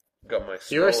got my.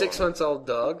 You're a soul 6 on. months old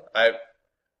dog?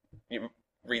 You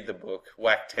read the book,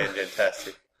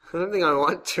 Whack-Tangent-Tastic. I don't think I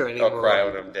want to I'll anymore. cry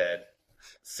when I'm dead.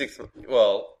 6 months.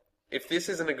 Well, if this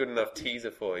isn't a good enough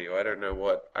teaser for you, I don't know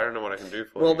what I can do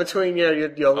for you. Well, between your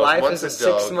was life once as a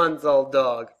a dog. 6 month old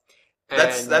dog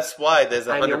That's why there's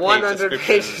a and your 100-page 100 page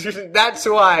description. description. That's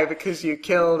why, because you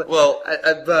killed Well,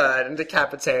 a bird and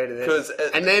decapitated it, 'cause,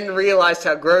 and then realized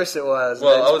how gross it was.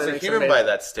 well, and I then was a spending some human days- by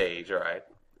that stage, alright?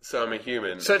 So I'm a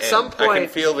human. So at and some I can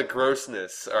point- feel the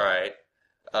grossness, alright,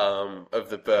 of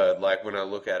the bird, like, when I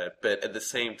look at it. But at the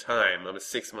same time, I'm a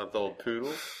 6-month-old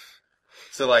poodle.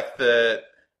 So, like,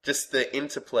 just the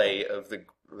interplay of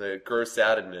the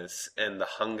gross-outedness and the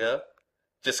hunger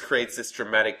just creates this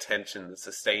dramatic tension that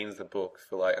sustains the book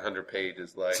for, like, 100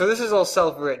 pages. Like, So this is all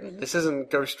self-written. This isn't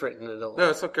ghost-written at all. no,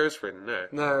 it's not ghostwritten, no.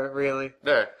 No, really.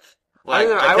 No. Like,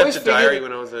 don't know, I I always kept a diary figured-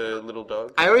 when I was a little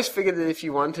dog. I always figured that if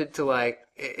you wanted to,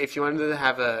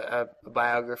 have a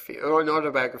biography, or an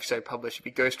autobiography, sorry, published,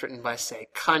 it'd be ghostwritten by, say,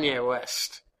 Kanye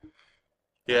West.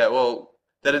 Yeah, well,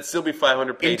 that'd still be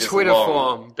 500 pages Twitter long,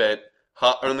 form. but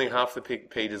only half the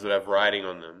pages would have writing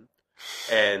on them,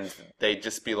 and they'd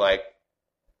just be like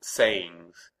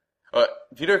sayings. Do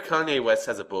you know Kanye West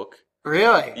has a book?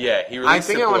 Really? Yeah, he released I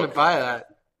think a I book. want to buy that.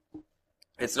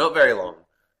 It's not very long.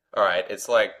 Alright, it's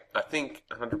like, I think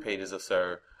 100 pages or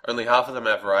so. Only half of them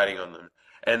have writing on them.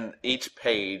 And each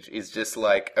page is just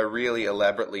like a really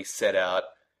elaborately set out,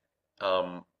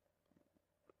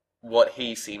 what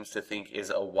he seems to think is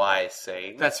a wise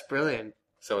saying. That's brilliant.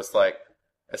 So it's like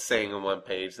a saying on one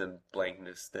page, then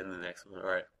blankness, then the next one.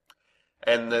 Alright.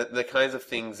 And the kinds of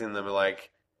things in them are like,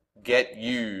 get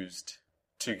used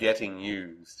to getting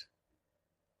used.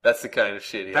 That's the kind of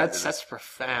shit he has. That's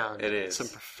profound. It is. Some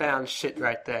profound shit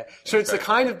right there. So it's the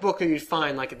kind of book that you'd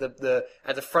find like at the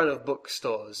front of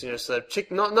bookstores, so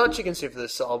not Chicken Soup for the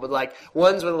Soul, but like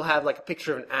ones where they'll have like a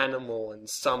picture of an animal and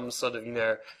some sort of,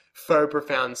 faux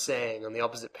profound saying on the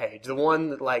opposite page. The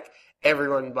one that like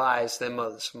everyone buys their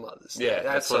Mothers for Mothers Day. Yeah,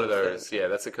 that's one of sort those. thing. Yeah,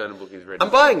 that's the kind of book he's written. I'm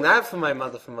buying that for my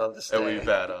mother for Mother's Day. That would be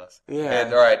badass. Yeah.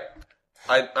 And alright,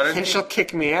 I don't And think... she'll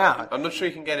kick me out. I'm not sure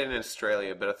you can get it in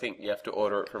Australia, but I think you have to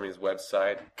order it from his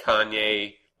website,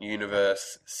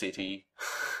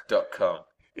 KanyeUniverseCity.com.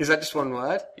 Is that just one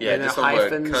word? Yeah, No just one word.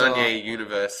 hyphens or-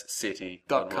 KanyeUniverseCity.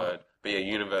 .com. One word. But yeah,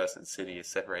 universe and city is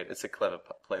separated. It's a clever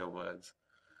play on words.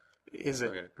 Is it?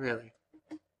 Okay. Really?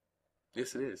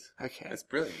 Yes, it is. Okay. It's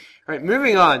brilliant. Right,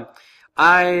 moving on.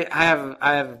 I have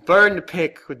a bone to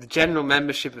pick with the general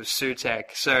membership of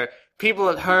Sutekh. So, people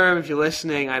at home, if you're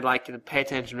listening, I'd like you to pay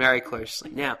attention very closely.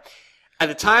 Now, at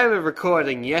the time of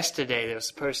recording yesterday, there was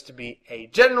supposed to be a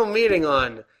general meeting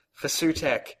on for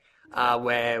Sutekh,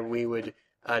 where we would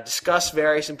discuss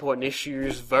various important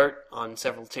issues, vote on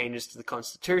several changes to the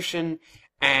Constitution,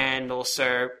 and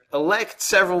also elect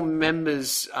several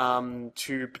members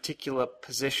to particular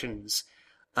positions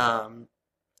on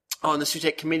the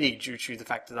Sutekh committee due to the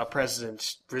fact that our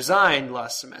president resigned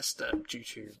last semester due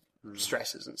to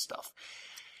stresses and stuff.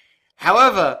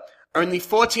 However, only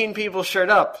 14 people showed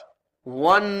up,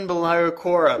 one below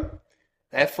quorum.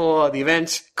 Therefore, the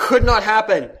event could not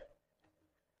happen.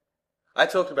 I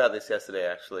talked about this yesterday,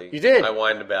 actually. You did? I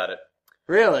whined about it.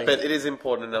 Really? But it is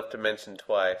important enough to mention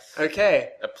twice.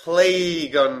 Okay. A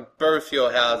plague on both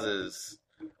your houses.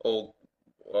 Or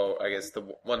I guess the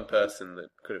one person that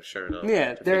could have shown up.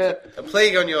 Yeah, to there fix it. A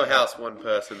plague on your house, one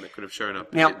person that could have shown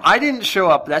up. but Now, didn't. I didn't show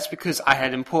up. That's because I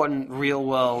had important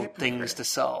real-world things to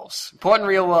solve. Important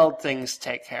real-world things to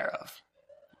take care of.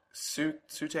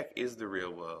 Sutekh is the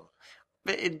real world.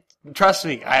 Trust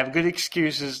me, I have good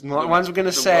excuses. Not ones we're going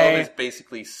to The say. world is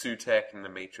basically Sutekh in the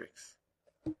Matrix.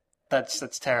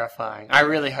 That's terrifying. I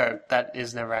really hope that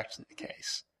is never actually the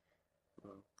case.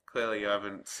 Clearly, you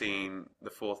haven't seen the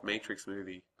fourth Matrix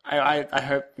movie. I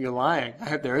hope you're lying. I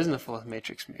hope there isn't a fourth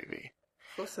Matrix movie.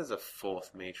 Of course, there's a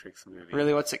fourth Matrix movie.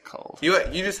 Really, what's it called? You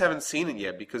just haven't seen it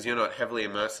yet because you're not heavily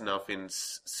immersed enough in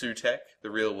Sutekh,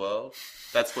 the real world.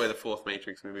 That's where the fourth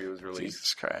Matrix movie was released.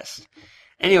 Jesus Christ.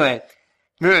 Anyway,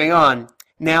 moving on.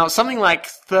 Now, something like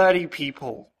 30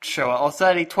 people show up, or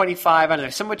 30, 25, I don't know,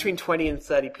 somewhere between 20 and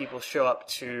 30 people show up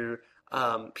to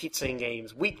Pizza and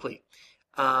Games weekly.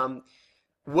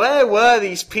 Where were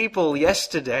these people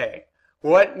yesterday?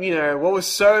 What was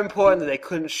so important that they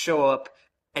couldn't show up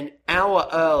an hour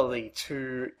early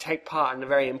to take part in a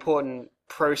very important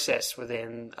process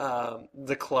within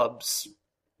the club's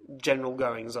general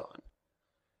goings-on?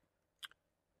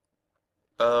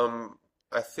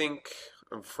 I think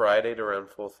on Friday at around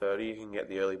 4:30 you can get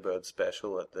the early bird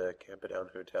special at the Camperdown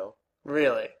Hotel.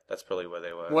 Really? That's probably where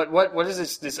they were. What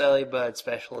does this early bird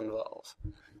special involve?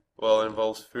 Well, it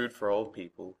involves food for old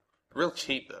people. Real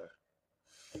cheap though.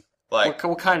 Like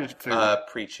What kind of food?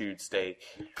 pre-chewed steak,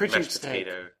 Pre-chewed mashed steak.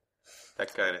 potato,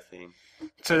 that kind of thing.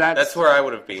 So That's where I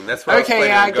would have been. That's where I was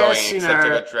planning on going, except I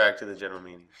got dragged to the general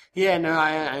meeting. Yeah, no,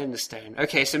 I understand.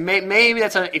 Okay, so maybe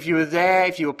that's if you were there,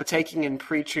 if you were partaking in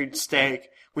pre-chewed steak,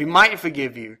 we might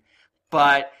forgive you.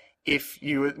 But if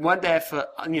you weren't there for,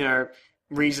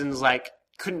 reasons like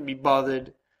couldn't be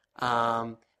bothered,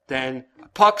 then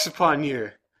pox upon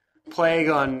you. Plague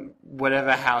on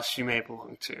whatever house you may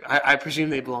belong to. I presume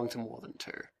they belong to more than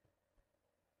two.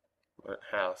 What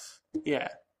house? Yeah.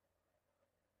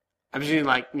 I'm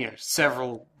presuming,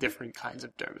 several different kinds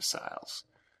of domiciles.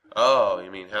 Oh,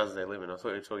 you mean houses they live in? I thought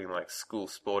you were talking like school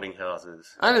sporting houses.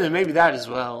 I don't know, maybe that as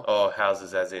well. Oh,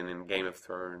 houses as in Game of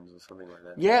Thrones or something like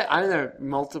that. Yeah, I don't know,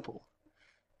 multiple.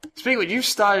 Speaking of which, you've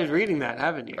started reading that,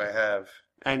 haven't you? I have.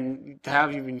 And how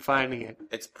have you been finding it?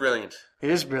 It's brilliant. It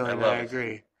is brilliant, I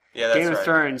agree. Yeah, that's right. Game of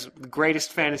Thrones, the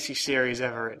greatest fantasy series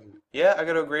ever written. Yeah, I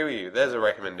gotta agree with you. There's a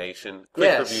recommendation.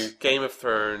 Quick review. Game of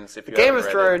Thrones, if you Game haven't of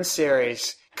read Thrones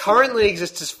series currently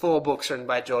exists as 4 books written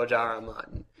by George R. R.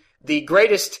 Martin. The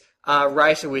greatest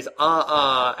writer with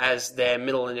RR as their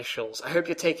middle initials. I hope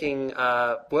you're taking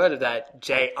word of that,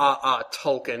 J.R.R.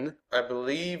 Tolkien. I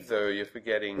believe, though, you're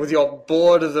forgetting... With your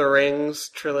Lord of the Rings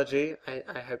trilogy.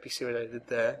 I hope you see what I did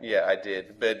there. Yeah, I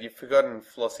did. But you've forgotten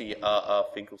Flossy R.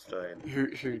 Finklestein.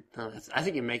 Who? Oh, I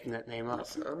think you're making that name up.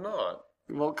 I'm not.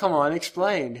 Well, come on,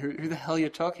 explain. Who the hell you're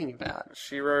talking about?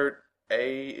 She wrote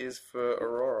A is for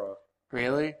Aurora.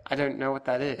 Really? I don't know what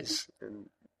that is. And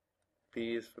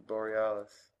B is for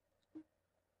Borealis.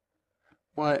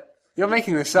 What? You're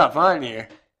making this up, aren't you?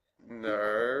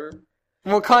 No.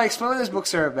 Well, can't explain what those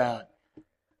books are about.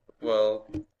 Well,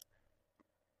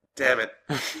 damn it.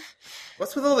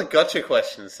 What's with all the gotcha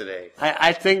questions today?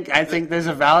 I think there's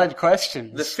a valid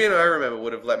question. The Finn I remember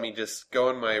would have let me just go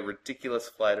on my ridiculous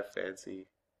flight of fancy.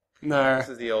 No. This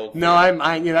is the old Finn.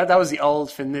 No, that was the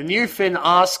old Finn. The new Finn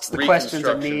asks the questions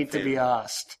that need to be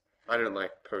asked. I don't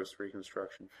like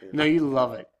post-Reconstruction Finn. No, you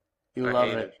love it. You I love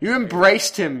hate it. it. You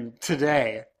embraced him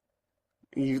today.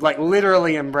 You,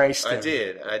 literally embraced him. I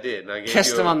did. And I gave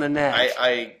Kissed him on the neck.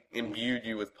 I imbued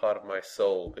you with part of my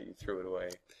soul, but you threw it away.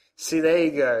 See, there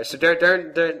you go. So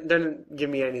don't give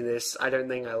me any of this. I don't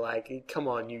think I like it. Come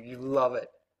on, you love it.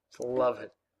 Love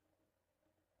it.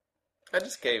 I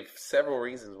just gave several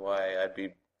reasons why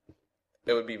it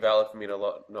would be valid for me to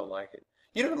not like it.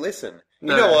 You don't listen.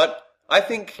 No. You know what? I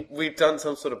think we've done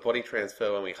some sort of body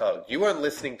transfer when we hugged. You weren't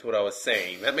listening to what I was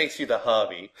saying. That makes you the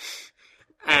Harvey.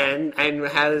 And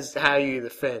how are you the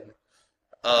Finn?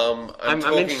 I'm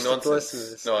talking interested nonsense. to listen to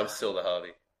this. No, I'm still the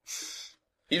Harvey.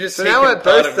 You just So now we're part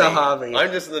both of the me. Harvey. I'm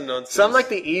just the nonsense. So I'm like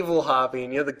the evil Harvey,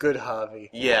 and you're the good Harvey.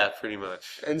 Yeah, pretty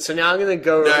much. And so now I'm going to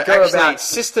go actually, about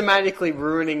systematically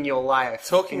ruining your life.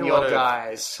 Talking and a your lot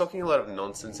guys. Talking a lot of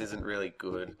nonsense isn't really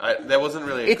good. There wasn't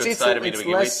really a good It's side of me to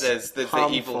begin with. less There's the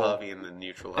harmful. evil Harvey and the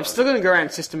neutral Harvey. I'm still going to go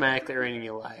around systematically ruining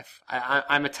your life.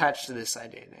 I'm attached to this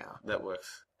idea now. That works.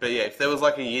 But yeah, if there was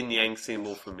like a yin-yang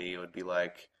symbol for me, it would be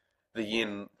like the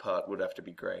yin part would have to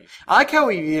be grey. I like how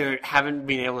we haven't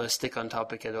been able to stick on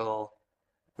topic at all.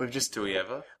 We've just... Do we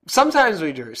ever? Sometimes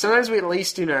we do. Sometimes we at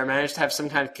least, manage to have some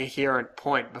kind of coherent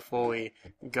point before we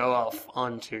go off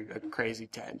onto a crazy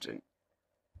tangent.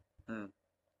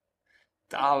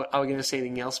 Are we going to say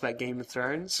anything else about Game of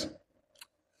Thrones?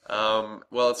 Well,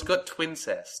 it's got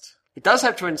twincest. It does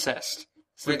have twincest.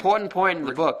 It's an important point in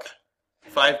the book.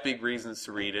 5 big reasons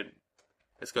to read it.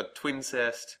 It's got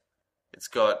twincest. It's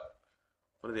got...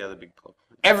 What are the other big plot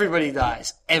points? Everybody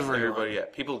dies. Everybody, yeah.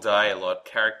 People die a lot.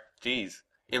 Jeez.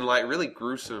 In like really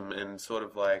gruesome and sort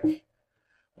of like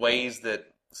ways that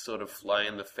sort of fly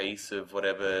in the face of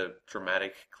whatever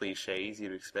dramatic cliches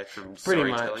you'd expect from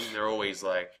storytelling. They're always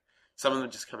like, some of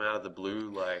them just come out of the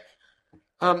blue, like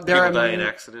people die in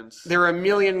accidents. There are a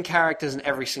million characters and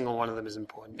every single one of them is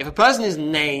important. If a person is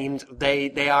named,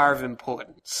 they are of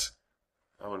importance.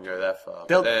 I wouldn't go that far,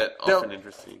 but they're often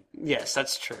interesting. Yes,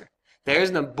 that's true. There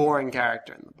isn't a boring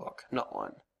character in the book. Not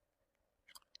one.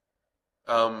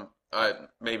 I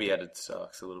maybe Eddard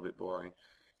Stark's a little bit boring.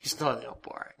 He's totally not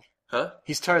boring. Huh?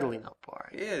 He's totally not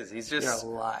boring. He is. He's just...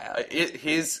 You're a liar.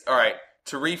 Alright,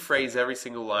 to rephrase every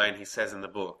single line he says in the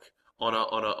book. Honor,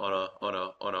 honor, honor, honor,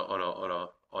 honor, honor, honor,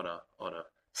 honor, honor.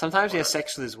 Sometimes he has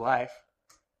sex with his wife.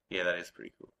 Yeah, that is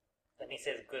pretty cool. Then he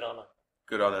says, good honor.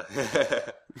 Good honor.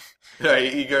 No,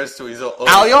 he goes to his...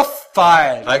 Al, you're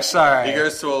fired. I'm sorry. He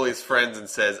goes to all his friends and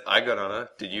says, I got honor.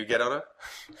 Did you get honor?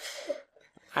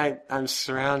 I'm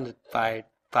surrounded by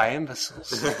imbeciles.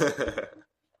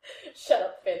 Shut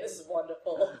up, Finn. This is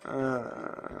wonderful.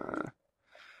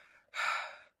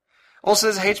 Also,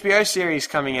 there's a HBO series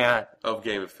coming out. Of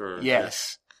Game of Thrones.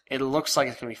 Yes. It looks like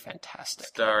it's going to be fantastic.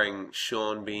 Starring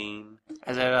Sean Bean.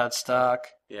 As Eddard Stark.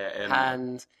 Yeah,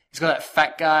 And he's got that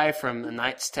fat guy from A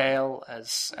Knight's Tale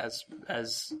as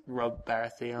Robert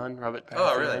Baratheon.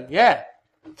 Oh, really? Yeah,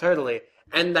 totally.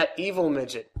 And that evil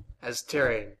midget as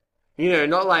Tyrion. You know,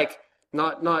 not like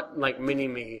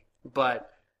Mini-Me, but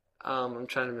I'm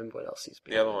trying to remember what else he's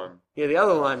been. The other one. Yeah, the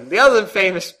other one. The other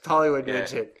famous Hollywood Yeah.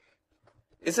 midget.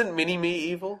 Isn't Mini-Me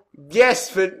evil?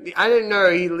 Yes, but I don't know.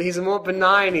 He's a more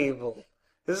benign evil.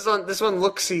 This one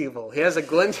looks evil. He has a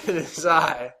glint in his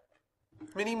eye.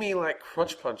 Mini-Me, like,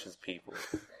 crotch punches people.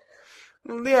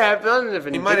 Yeah, but not in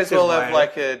a He might as well vindictive have, way.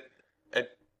 like, a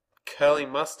curly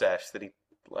mustache that he,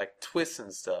 like, twists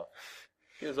and stuff.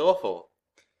 He was awful.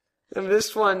 And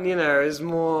this one, you know, is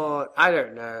more... I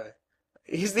don't know.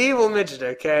 He's the evil midget,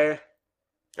 okay?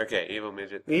 Okay, evil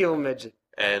midget. The evil midget.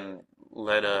 And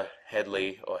Lena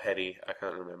Headley, or Hetty, I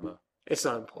can't remember. It's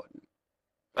not important.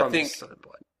 I Promise think it's not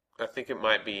important. I think it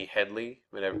might be Headley.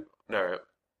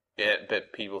 Yeah,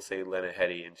 but people say Lena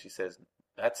Headey, and she says,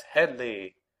 "That's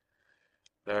Headley."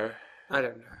 No, I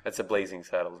don't know. that's a Blazing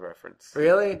Saddles reference.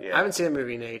 Really? Yeah. I haven't seen that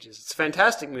movie in ages. It's a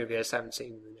fantastic movie. I just haven't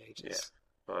seen it in ages.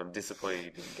 Well, I'm disappointed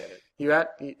you didn't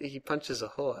get He punches a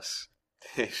horse.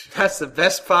 it. That's the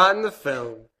best part in the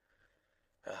film.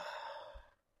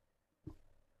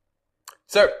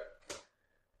 So,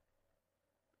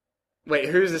 Wait,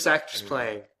 who's this actress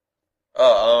playing?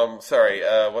 sorry,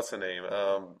 what's her name?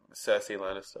 Cersei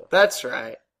Lannister. That's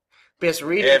right. But yes,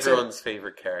 read it. Everyone's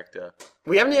favorite character.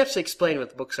 We haven't actually explained what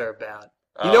the books are about.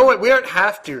 You Um, know what? We don't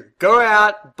have to. Go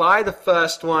out, buy the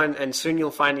first one, and soon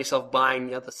you'll find yourself buying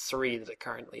the other 3 that are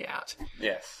currently out.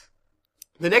 Yes.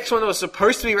 The next one was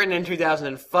supposed to be written in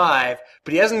 2005,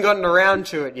 but he hasn't gotten around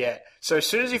to it yet. So as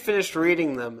soon as you finish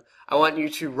reading them, I want you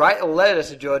to write a letter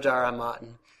to George R.R.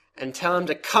 Martin and tell him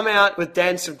to come out with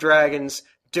Dance of Dragons.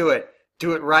 Do it.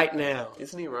 Do it right now.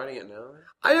 Isn't he writing it now?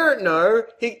 I don't know.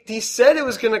 He said it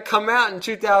was going to come out in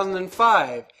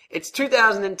 2005. It's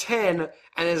 2010, and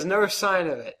there's no sign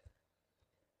of it.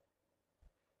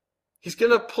 He's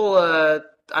going to pull a...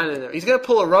 I don't know. He's going to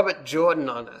pull a Robert Jordan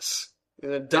on us. He's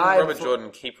going to Didn't die Robert before-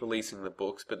 Jordan keep releasing the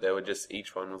books, but they were just,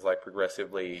 each one was like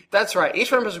progressively... That's right.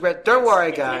 Each one was great. Don't worry,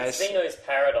 It's guys. Zeno's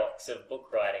paradox of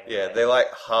book writing. Yeah, right? they like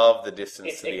halve the distance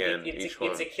It's, to the end, each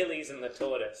one. it's Achilles and the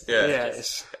tortoise. Yeah.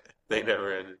 Yes. They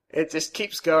never ended. It just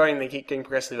keeps going. They keep getting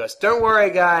progressively worse. Don't worry,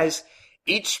 guys.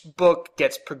 Each book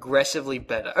gets progressively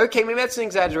better. Okay, maybe that's an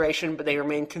exaggeration, but they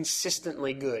remain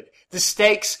consistently good. The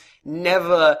stakes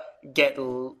never get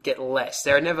less.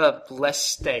 There are never less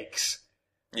stakes.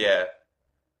 Yeah.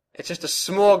 It's just a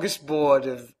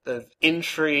smorgasbord of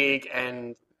intrigue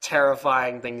and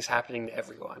terrifying things happening to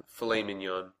everyone. Filet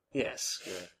mignon. Yes.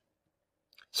 Yeah.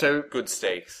 So Good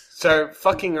steaks.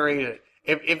 fucking read it.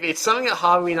 If it's something that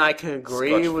Harvey and I can agree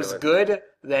Scotch was fillet. good,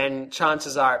 then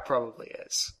chances are it probably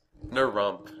is. No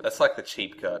rump. That's like the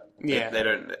cheap cut. Yeah. They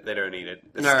don't eat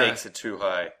it. The No. stakes are too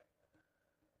high.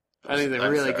 Only the I'm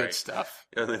really sorry. good stuff.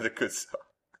 Only the good stuff.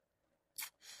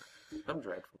 I'm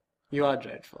dreadful. You are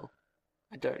dreadful.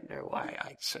 I don't know why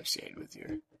I associate with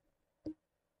you.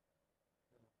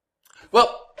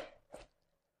 Well,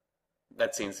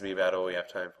 that seems to be about all we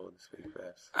have time for this week,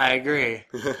 perhaps. I agree.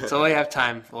 That's all we have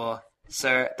time for.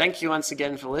 So thank you once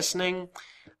again for listening.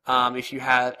 If you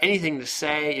have anything to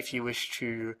say, if you wish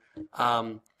to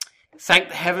thank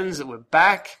the heavens that we're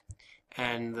back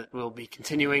and that we'll be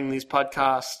continuing these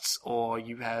podcasts, or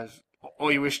you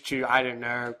wish to, I don't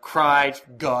know, cry to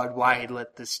God why he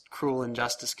let this cruel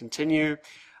injustice continue,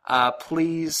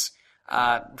 please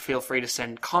feel free to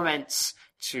send comments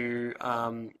to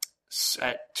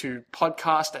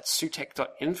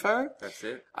podcast@sutekh.info. That's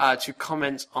it. To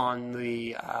comment on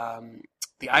the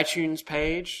iTunes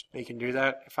page. They can do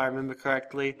that if I remember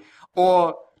correctly,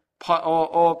 or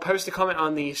post a comment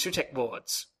on the Sutekh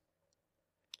boards.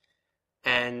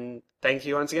 And thank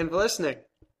you once again for listening.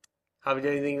 Have you got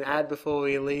anything to add before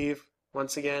we leave?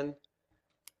 Once again,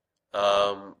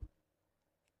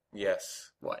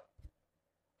 Yes. what?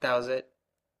 That was it.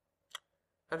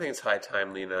 I think it's high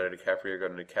time Leonardo DiCaprio got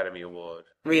an Academy Award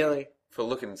Really? for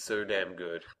looking so damn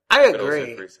good. I But also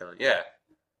agree. for his talent. Yeah.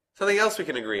 Something else we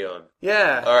can agree on.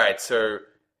 Yeah. Alright, so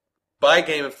buy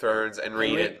Game of Thrones and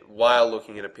read it while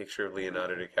looking at a picture of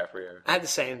Leonardo DiCaprio At the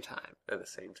same time. at the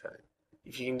same time.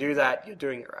 If you can do that, you're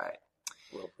doing it right.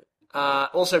 Well put.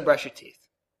 Also, brush your teeth.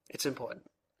 It's important.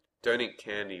 Don't eat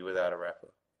candy without a wrapper.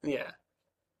 Yeah.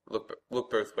 Look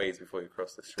both ways before you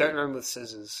cross the street. Don't run with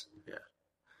scissors. Yeah.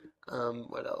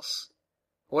 What else?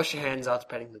 Wash your hands after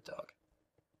petting the dog.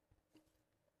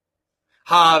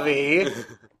 Harvey!